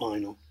world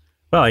final.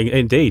 Well,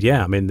 indeed,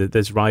 yeah. I mean,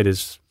 there's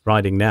riders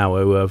riding now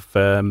who have,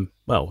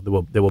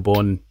 they were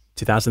born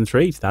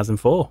 2003,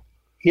 2004.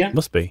 Yeah.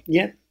 Must be.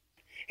 Yeah.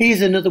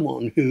 He's another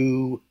one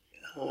who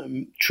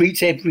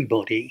treats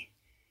everybody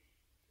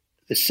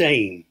the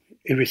same,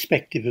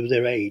 irrespective of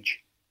their age.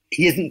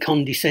 He isn't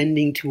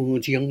condescending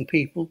towards young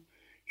people.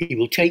 He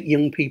will take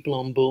young people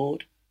on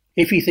board.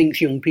 If he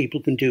thinks young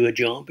people can do a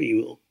job, he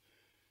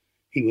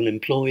will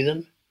employ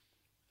them.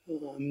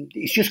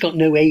 He's just got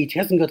no age. He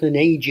hasn't got an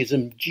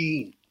ageism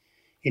gene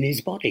in his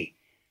body.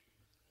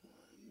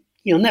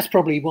 And that's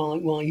probably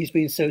why he's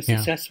been so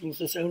successful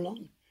for so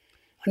long.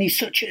 And he's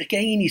such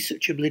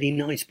a bloody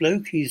nice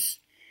bloke. He's,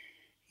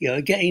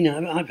 again,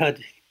 I've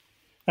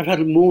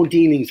had more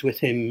dealings with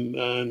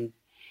him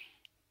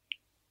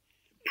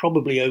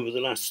probably over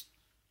the last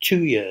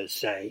 2 years,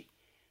 say,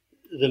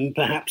 than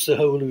perhaps the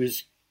whole of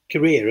his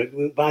career.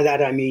 By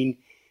that I mean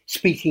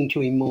speaking to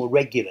him more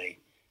regularly,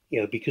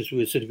 because we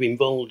were sort of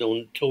involved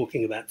on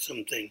talking about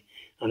something,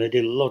 and I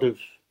did a lot of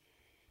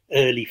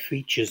early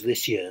features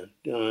this year,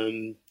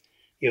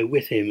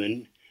 with him.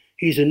 And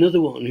he's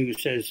another one who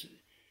says,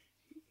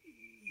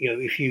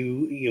 if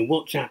you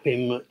WhatsApp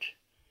him at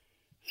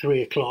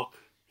 3:00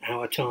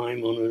 our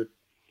time on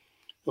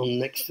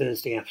next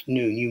Thursday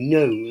afternoon, you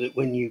know that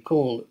when you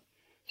call at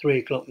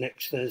 3:00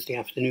 next Thursday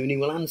afternoon, he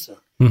will answer.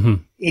 Mm-hmm.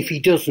 If he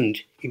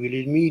doesn't, he will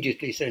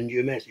immediately send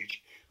you a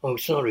message. Oh,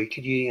 sorry,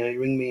 could you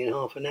ring me in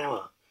half an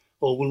hour?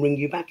 Or we'll ring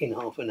you back in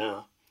half an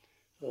hour.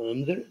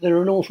 There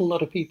are an awful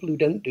lot of people who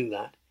don't do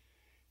that.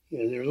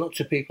 There are lots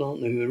of people,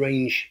 aren't there, who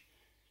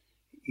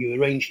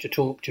you arrange to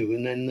talk to,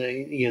 and then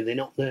they're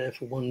not there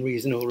for one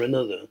reason or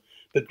another.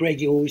 But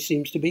Greg always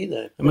seems to be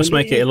there. It must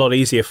make it a lot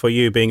easier for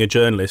you being a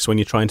journalist when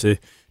you're trying to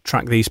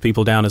track these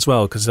people down as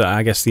well, because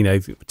I guess,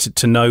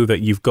 to know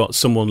that you've got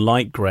someone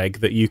like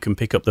Greg that you can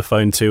pick up the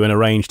phone to and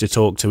arrange to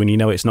talk to, and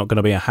it's not going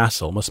to be a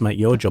hassle, must make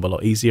your job a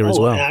lot easier as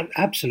well.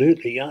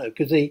 Absolutely, yeah.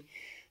 Because the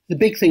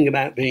big thing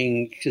about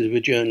being sort of a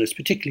journalist,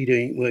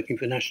 particularly working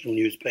for national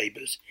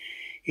newspapers,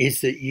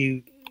 is that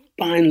you,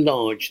 by and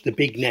large, the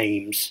big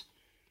names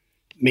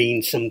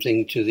mean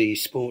something to the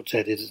sports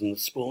editors and the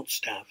sports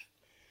staff.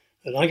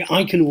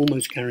 I can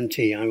almost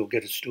guarantee I will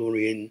get a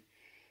story in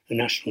a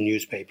national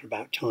newspaper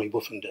about Ty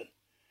Buffington,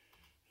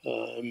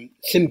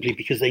 simply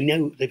because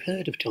they've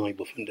heard of Ty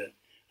Buffington,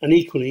 and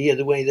equally,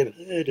 the way they've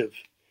heard of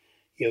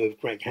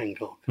Greg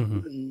Hancock.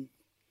 Mm-hmm.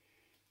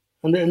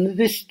 And then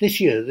this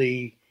year,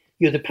 the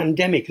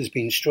pandemic has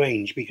been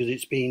strange because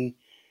it's been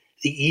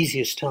the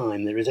easiest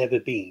time there has ever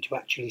been to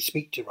actually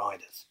speak to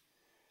riders.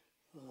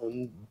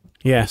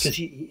 Yes,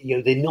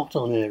 because they're not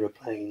on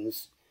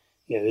aeroplanes.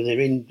 At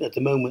the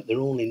moment, they're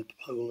all in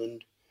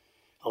Poland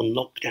on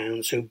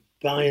lockdown. So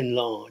by and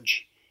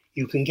large,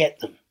 you can get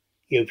them.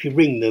 If you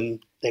ring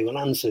them, they will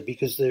answer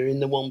because they're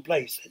in the one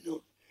place.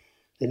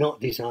 They're not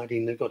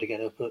deciding they've got to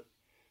get up at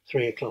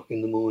 3:00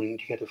 in the morning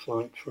to get a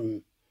flight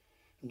from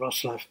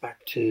Wrocław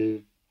back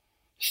to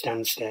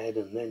Stansted,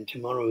 and then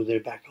tomorrow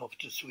they're back off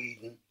to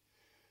Sweden.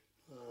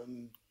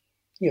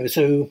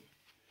 So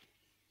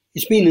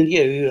it's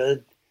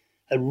been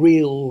a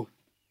real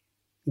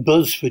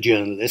buzz for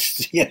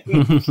journalists,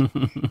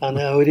 and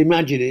I would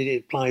imagine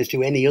it applies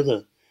to any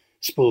other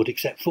sport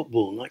except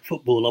football. Like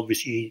football,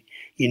 obviously,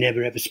 you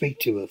never ever speak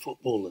to a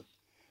footballer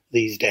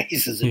these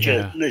days as a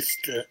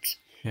journalist.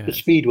 But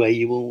Speedway,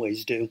 you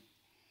always do.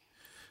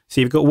 So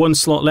you've got one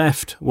slot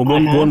left,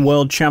 one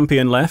world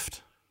champion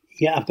left.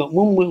 Yeah, I've got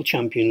one world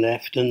champion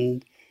left,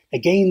 and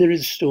again, there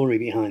is a story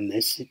behind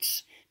this.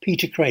 It's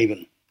Peter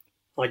Craven.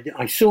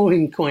 I saw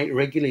him quite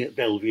regularly at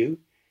Bellevue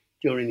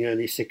during the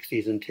early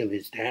 60s until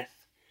his death.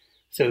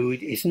 So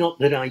it's not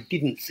that I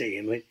didn't see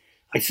him.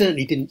 I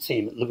certainly didn't see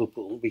him at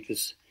Liverpool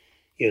because,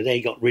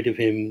 they got rid of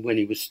him when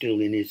he was still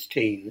in his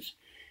teens.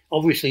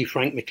 Obviously,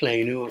 Frank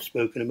McLean, who I've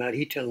spoken about,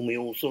 he told me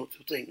all sorts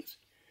of things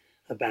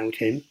about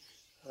him.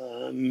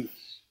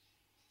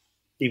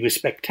 He was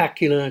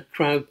spectacular,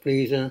 crowd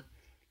pleaser,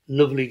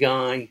 lovely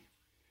guy,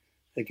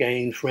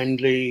 again,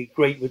 friendly,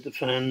 great with the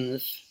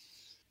fans.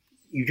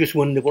 You just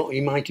wonder what he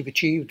might have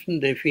achieved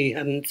if he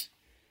hadn't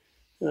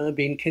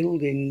been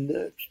killed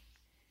in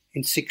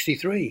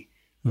 63,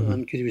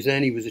 because he was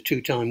then. He was a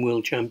two-time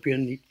world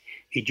champion.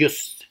 He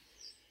just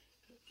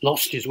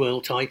lost his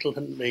world title,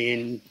 hadn't he,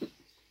 in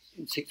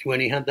 60 when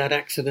he had that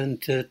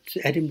accident at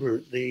Edinburgh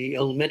at the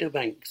Old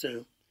Meadowbank.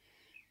 So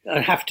I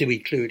have to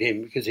include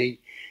him because he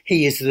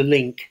is the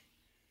link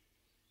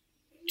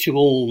to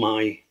all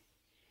my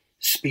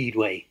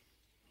Speedway.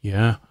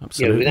 Yeah,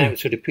 absolutely. Without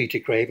sort of Peter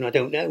Craven, I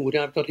don't know. Would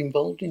I have got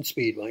involved in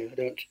Speedway? I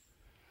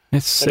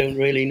don't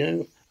really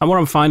know. And what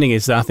I'm finding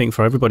is that I think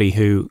for everybody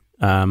who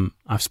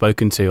I've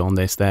spoken to on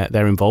this,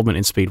 their involvement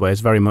in Speedway has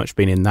very much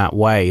been in that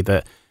way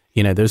that,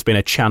 there's been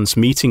a chance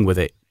meeting with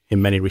it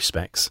in many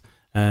respects.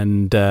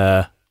 And,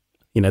 the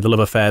love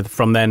affair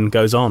from then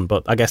goes on.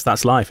 But I guess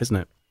that's life, isn't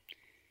it?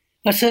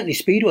 That's certainly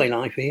Speedway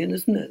life, Ian,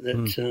 isn't it?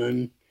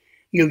 That,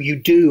 you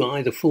do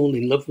either fall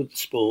in love with the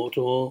sport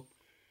or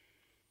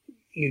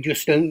you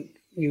just don't,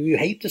 you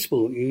hate the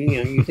sport.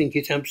 You think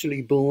it's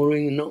absolutely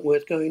boring and not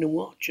worth going and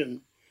watch.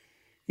 And,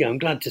 I'm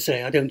glad to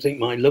say I don't think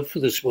my love for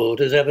the sport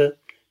has ever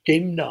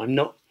dimmed. I'm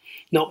not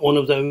one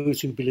of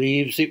those who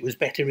believes it was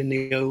better in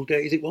the old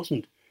days. It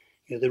wasn't.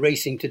 The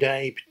racing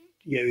today,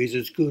 is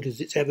as good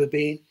as it's ever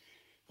been.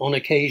 On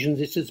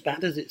occasions, it's as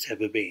bad as it's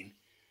ever been.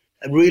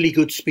 A really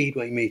good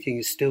Speedway meeting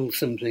is still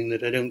something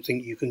that I don't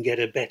think you can get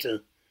a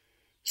better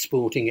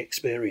sporting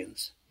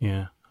experience.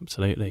 Yeah,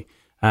 absolutely.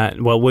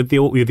 Well, with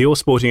your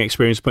sporting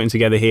experience putting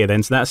together here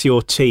then, so that's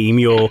your team,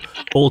 your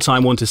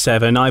all-time 1 to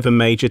 7, Ivan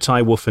Major,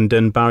 Ty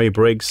Woofenden, Barry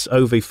Briggs,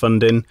 Ovi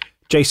Fundin,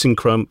 Jason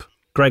Crump,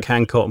 Greg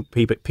Hancock,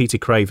 Peter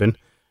Craven.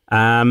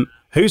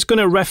 Who's going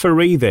to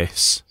referee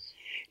this?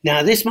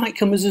 Now, this might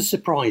come as a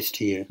surprise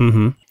to you.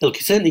 Mm-hmm. It'll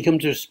certainly come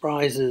to a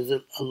surprise as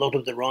a lot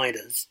of the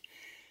riders.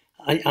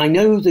 I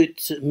know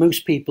that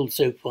most people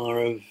so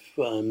far have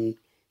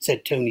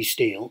said Tony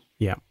Steele.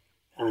 Yeah.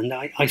 And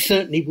I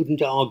certainly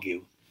wouldn't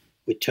argue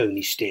with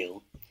Tony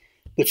Steele.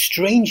 But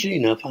strangely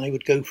enough, I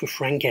would go for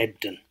Frank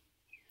Ebden.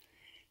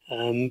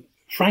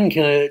 Frank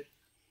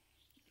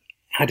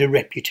had a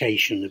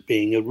reputation of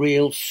being a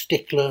real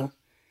stickler,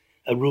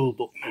 a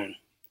rulebook man.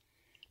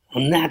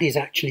 And that is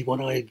actually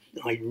what I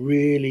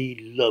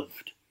really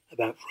loved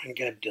about Frank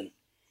Ebden.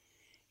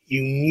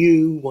 You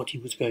knew what he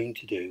was going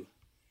to do.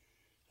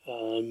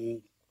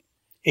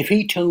 If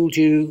he told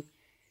you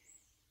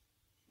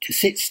to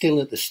sit still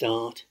at the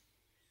start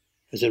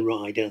as a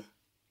rider,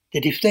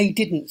 that if they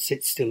didn't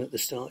sit still at the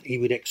start, he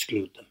would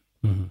exclude them.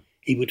 Mm-hmm.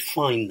 He would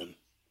fine them.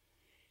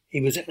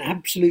 He was an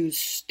absolute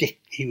stick.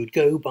 He would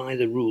go by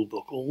the rule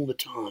book all the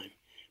time.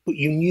 But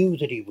you knew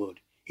that he would.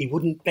 He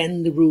wouldn't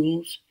bend the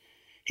rules.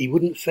 He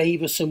wouldn't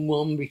favour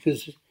someone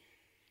because,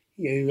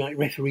 like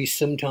referees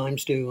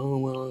sometimes do. Oh,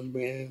 well,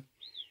 yeah.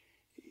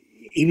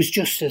 He was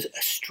just a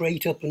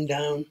straight up and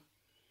down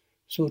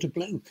sort of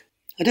bloke.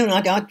 I don't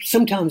know.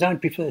 Sometimes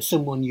I'd prefer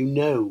someone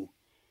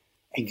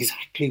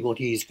exactly what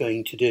he's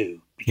going to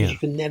do, because you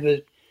can never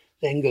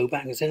then go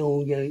back and say,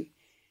 oh,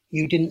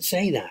 you didn't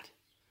say that.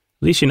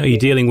 At least you're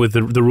dealing with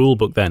the rule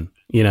book then.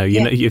 You know,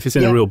 if it's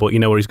in the rule book, you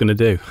know what he's going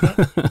to do.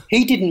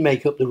 He didn't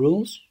make up the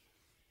rules.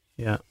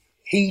 Yeah.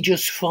 He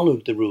just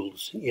followed the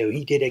rules.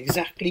 He did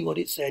exactly what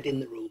it said in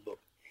the rule book.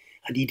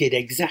 And he did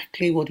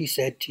exactly what he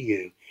said to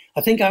you. I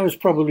think I was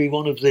probably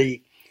one of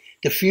the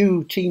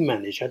few team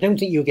managers. I don't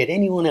think you'll get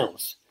anyone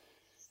else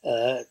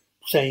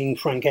saying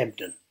Frank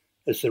Ebden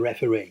as the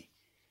referee.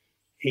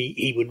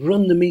 He would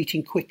run the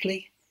meeting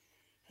quickly.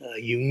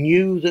 You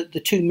knew that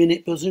the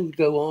 2-minute buzzer would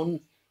go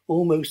on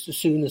almost as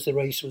soon as the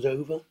race was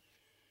over.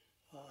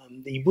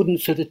 He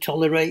wouldn't sort of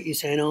tolerate you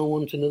saying, oh, I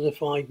want another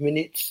 5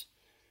 minutes.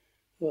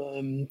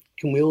 Can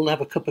we all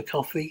have a cup of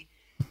coffee?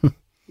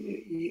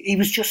 He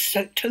was just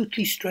so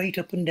totally straight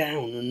up and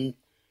down.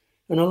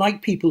 And I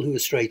like people who are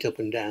straight up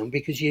and down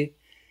because you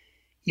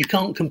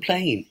can't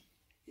complain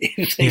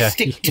if they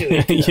stick to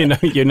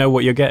it. You know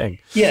what you're getting.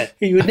 Yeah,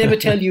 he would never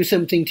tell you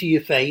something to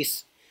your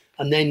face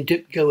and then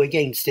go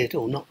against it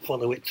or not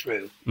follow it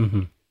through.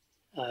 Mm-hmm.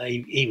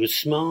 He was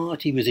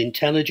smart, he was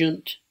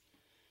intelligent.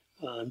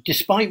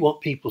 Despite what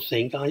people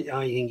think, I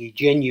think he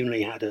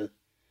genuinely had a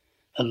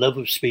love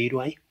of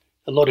Speedway.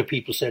 A lot of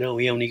people said, oh,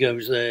 he only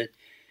goes there,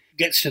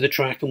 gets to the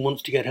track and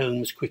wants to get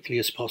home as quickly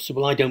as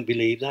possible. I don't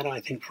believe that. I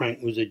think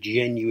Frank was a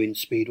genuine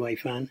Speedway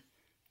fan.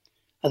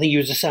 I think he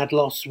was a sad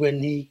loss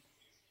when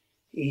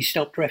he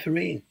stopped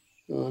refereeing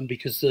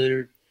because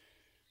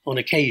on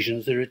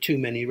occasions there are too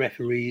many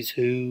referees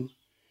who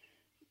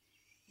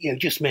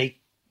just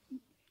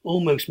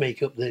almost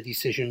make up their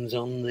decisions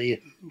on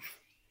the hoof.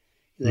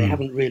 They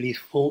haven't really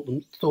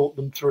thought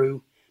them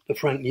through, but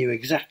Frank knew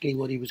exactly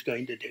what he was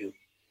going to do.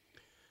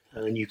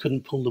 And you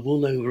couldn't pull the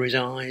wool over his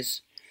eyes.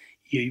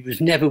 It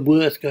was never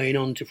worth going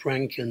on to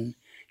Frank and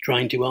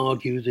trying to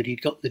argue that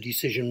he'd got the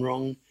decision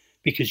wrong,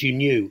 because you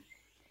knew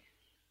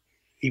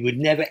he would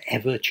never,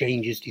 ever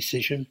change his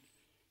decision.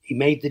 He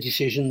made the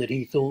decision that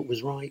he thought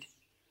was right.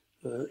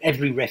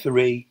 Every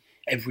referee,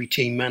 every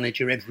team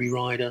manager, every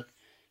rider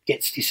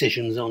gets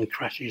decisions on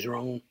crashes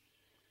wrong.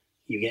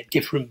 You get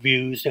different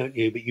views, don't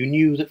you? But you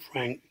knew that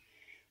Frank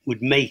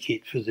would make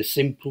it for the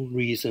simple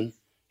reason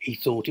he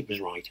thought it was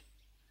right.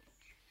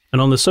 And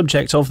on the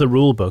subject of the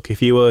rule book,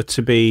 if you were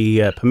to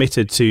be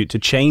permitted to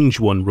change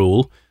one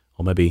rule,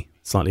 or maybe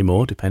slightly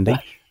more, depending,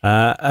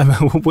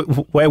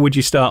 where would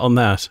you start on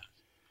that?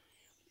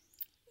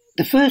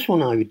 The first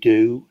one I would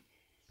do,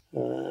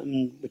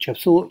 which I've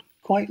thought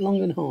quite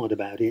long and hard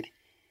about it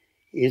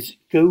is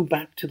go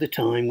back to the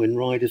time when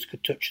riders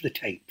could touch the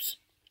tapes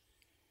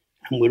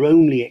and were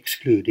only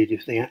excluded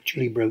if they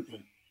actually broke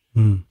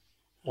them.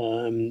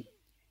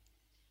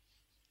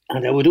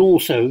 And I would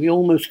also,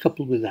 almost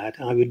coupled with that,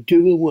 I would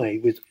do away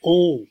with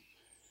all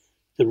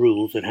the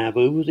rules that have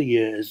over the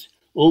years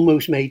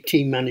almost made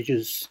team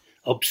managers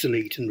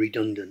obsolete and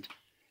redundant.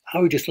 I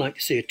would just like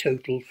to see a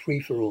total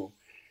free-for-all.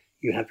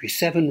 You have your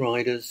 7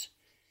 riders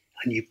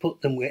and you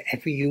put them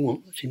wherever you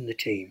want that's in the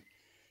team,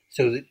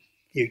 so that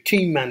your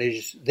team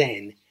managers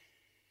then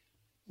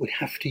would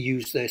have to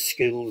use their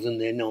skills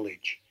and their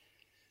knowledge.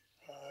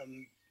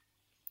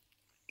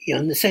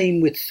 And the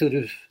same with sort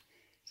of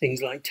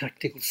things like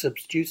tactical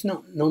substitutes.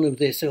 None of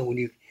this,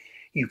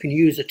 you can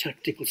use a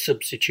tactical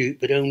substitute,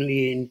 but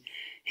only in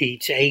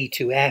heats A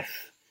to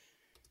F.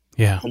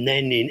 Yeah. And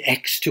then in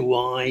X to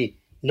Y,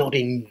 not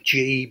in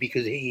G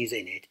because he's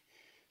in it.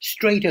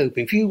 Straight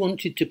open. If you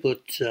wanted to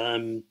put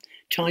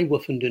Ty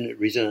Wuffenden at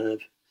reserve,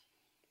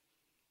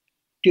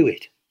 do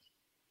it.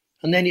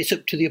 And then it's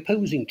up to the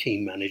opposing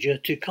team manager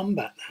to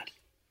combat that.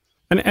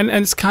 And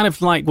it's kind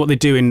of like what they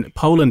do in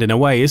Poland in a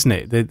way, isn't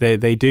it?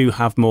 They do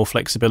have more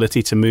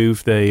flexibility to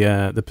move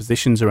the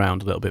positions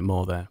around a little bit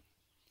more there.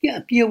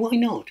 Yeah, why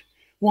not?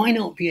 Why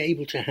not be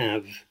able to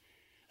have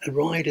a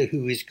rider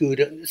who is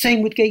good?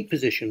 Same with gate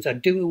positions.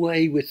 I'd do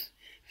away with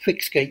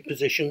fixed gate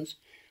positions.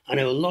 I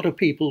know a lot of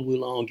people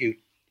will argue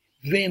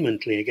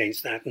vehemently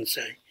against that and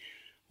say,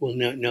 well,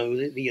 no,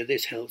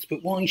 this helps.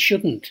 But why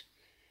shouldn't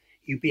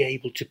you be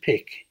able to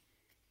pick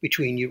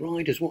between your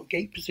riders what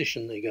gate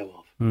position they go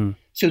off?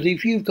 So that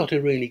if you've got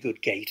a really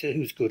good gaiter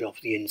who's good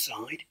off the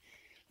inside,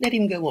 let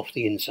him go off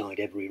the inside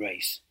every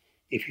race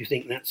if you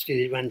think that's to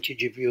the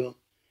advantage of your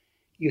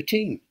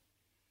team.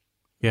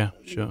 Yeah,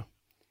 sure.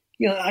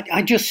 Yeah,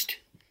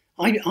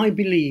 I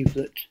believe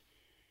that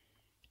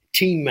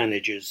team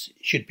managers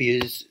should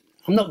be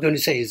I'm not going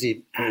to say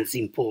as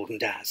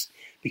important as,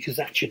 because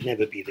that should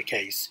never be the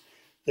case,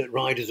 that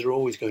riders are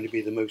always going to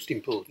be the most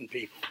important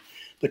people.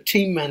 But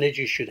team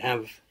managers should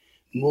have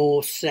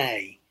more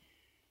say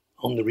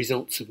on the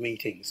results of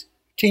meetings.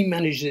 Team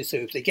managers, so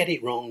if they get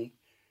it wrong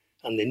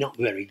and they're not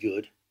very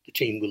good, the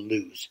team will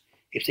lose.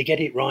 If they get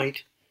it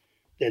right,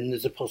 then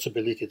there's a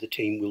possibility the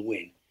team will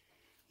win.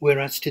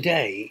 Whereas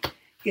today,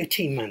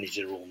 team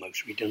managers are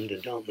almost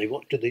redundant, aren't they?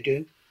 What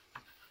do?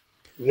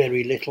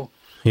 Very little.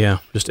 Yeah,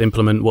 just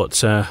implement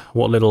what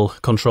little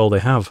control they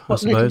have, I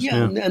suppose.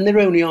 Yeah. And their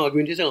only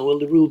argument is,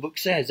 the rule book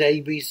says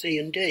A, B, C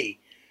and D.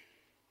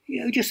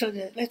 Just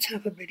let's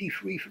have a bloody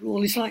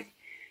free-for-all. It's like,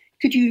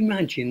 could you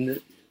imagine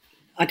that?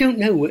 I don't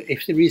know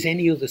if there is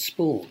any other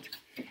sport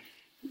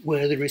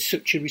where there is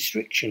such a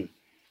restriction.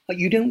 Like,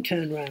 you don't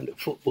turn around at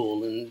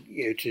football and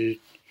to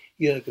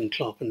Jurgen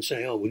Klopp and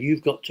say,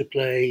 you've got to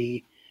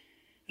play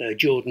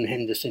Jordan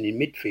Henderson in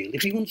midfield.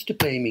 If he wants to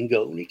play him in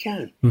goal, he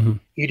can. Mm-hmm.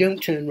 You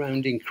don't turn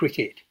around in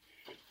cricket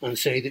and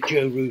say that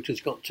Joe Root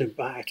has got to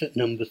bat at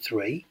number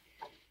 3.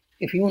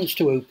 If he wants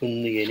to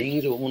open the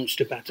innings or wants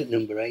to bat at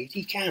number 8,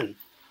 he can.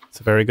 It's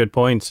a very good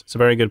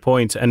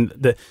point. And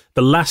the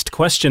last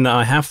question that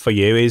I have for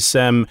you is,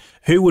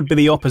 who would be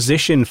the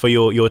opposition for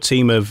your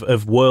team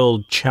of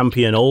world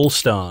champion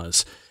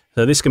all-stars?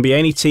 So this can be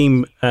any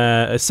team,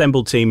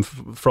 assembled team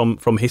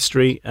from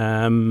history.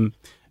 Who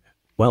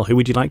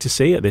would you like to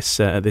see at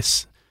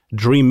this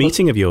dream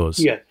meeting of yours?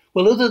 Yeah.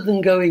 Well, other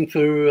than going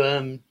for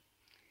a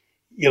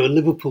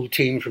Liverpool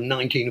team from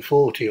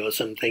 1940 or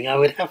something, I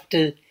would have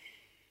to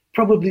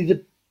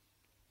probably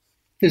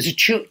there's a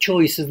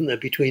choice, isn't there,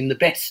 between the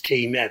best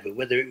team ever,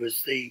 whether it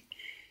was the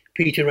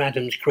Peter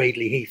Adams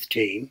Cradley Heath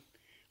team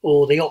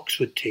or the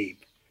Oxford team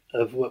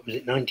of,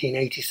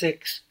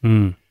 1986?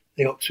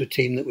 The Oxford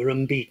team that were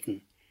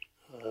unbeaten.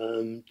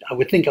 I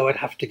would think I would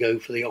have to go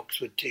for the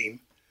Oxford team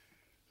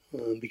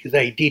because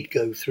they did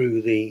go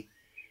through the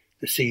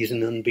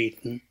season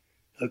unbeaten.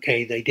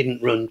 Okay, they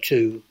didn't run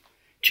two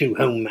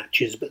home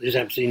matches, but there's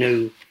absolutely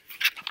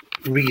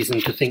no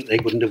reason to think they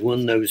wouldn't have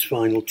won those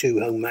final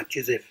 2 home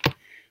matches if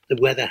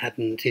the weather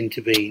hadn't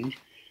intervened.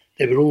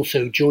 They were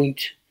also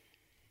joint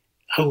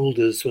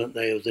holders, weren't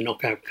they, of the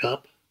Knockout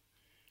Cup.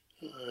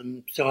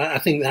 So I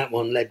think that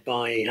one, led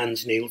by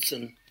Hans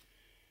Nielsen,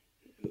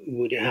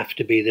 would have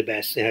to be the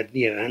best. They had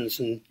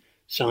Hansen,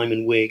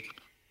 Simon Wigg.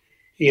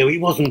 It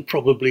wasn't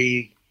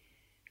probably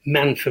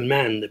man for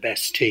man the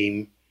best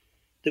team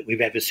that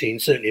we've ever seen.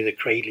 Certainly the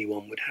Cradley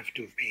one would have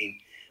to have been.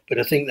 But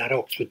I think that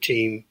Oxford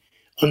team,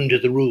 under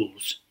the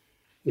rules,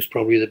 was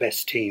probably the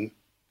best team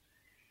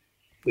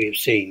we have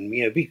seen,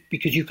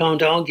 because you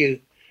can't argue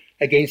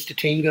against a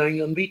team going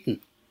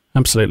unbeaten.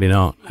 Absolutely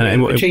not.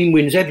 And a team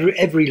wins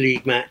every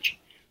league match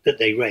that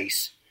they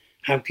race.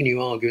 How can you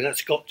argue?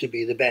 That's got to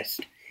be the best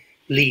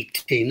league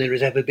team there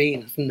has ever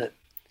been, hasn't it?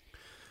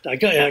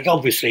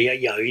 Obviously,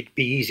 it'd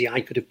be easy.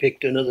 I could have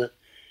picked another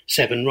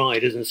 7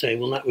 riders and say,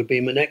 well, that would be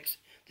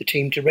the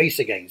team to race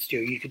against.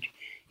 You could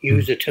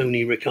use a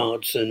Tony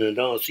Rickardson and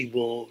R.C.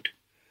 Ward.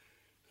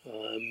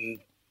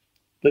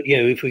 But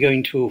if we're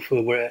going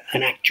for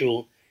an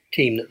actual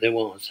team that there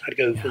was, I'd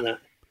go for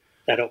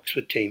that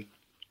Oxford team.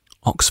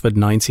 Oxford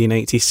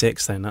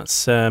 1986 then.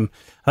 That's the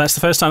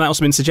first time that's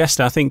been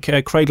suggested. I think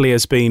Cradley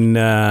has been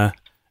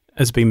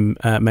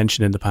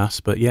mentioned in the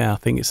past, but yeah, I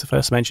think it's the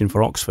first mention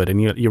for Oxford.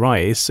 And you're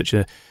right, it is such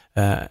a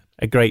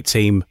great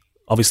team,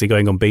 obviously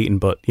going unbeaten,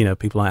 but you know,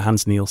 people like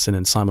Hans Nielsen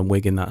and Simon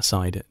Wigg in that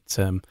side, it's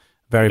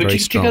very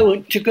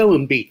strong. To go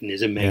unbeaten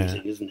is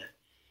amazing, isn't it,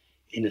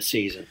 in a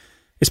season?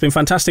 It's been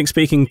fantastic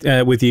speaking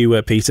with you,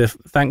 Peter.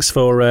 Thanks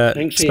for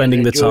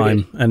spending the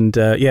time, and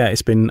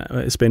it's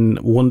been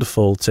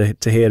wonderful to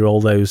hear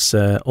all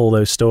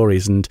those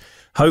stories, and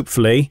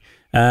hopefully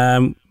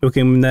we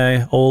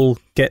can all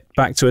get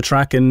back to a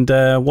track and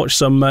watch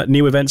some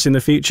new events in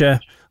the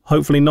future.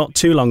 Hopefully, not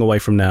too long away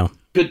from now.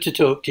 Good to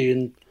talk to you,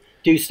 and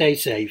do stay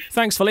safe.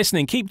 Thanks for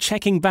listening. Keep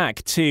checking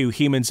back to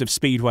Humans of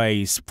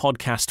Speedway's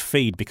podcast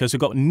feed, because we've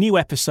got new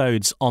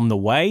episodes on the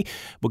way.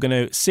 We're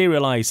going to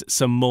serialise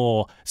some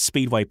more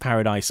Speedway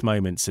Paradise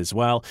moments as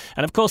well.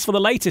 And of course, for the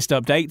latest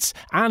updates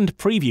and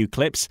preview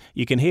clips,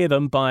 you can hear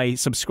them by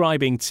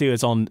subscribing to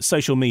us on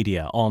social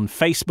media. On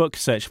Facebook,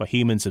 search for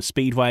Humans of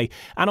Speedway,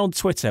 and on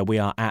Twitter, we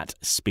are at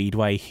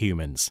Speedway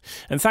Humans.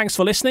 And thanks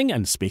for listening,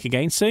 and speak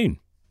again soon.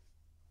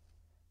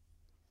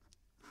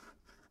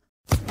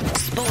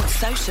 Sports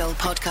Social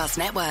Podcast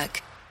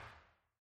Network.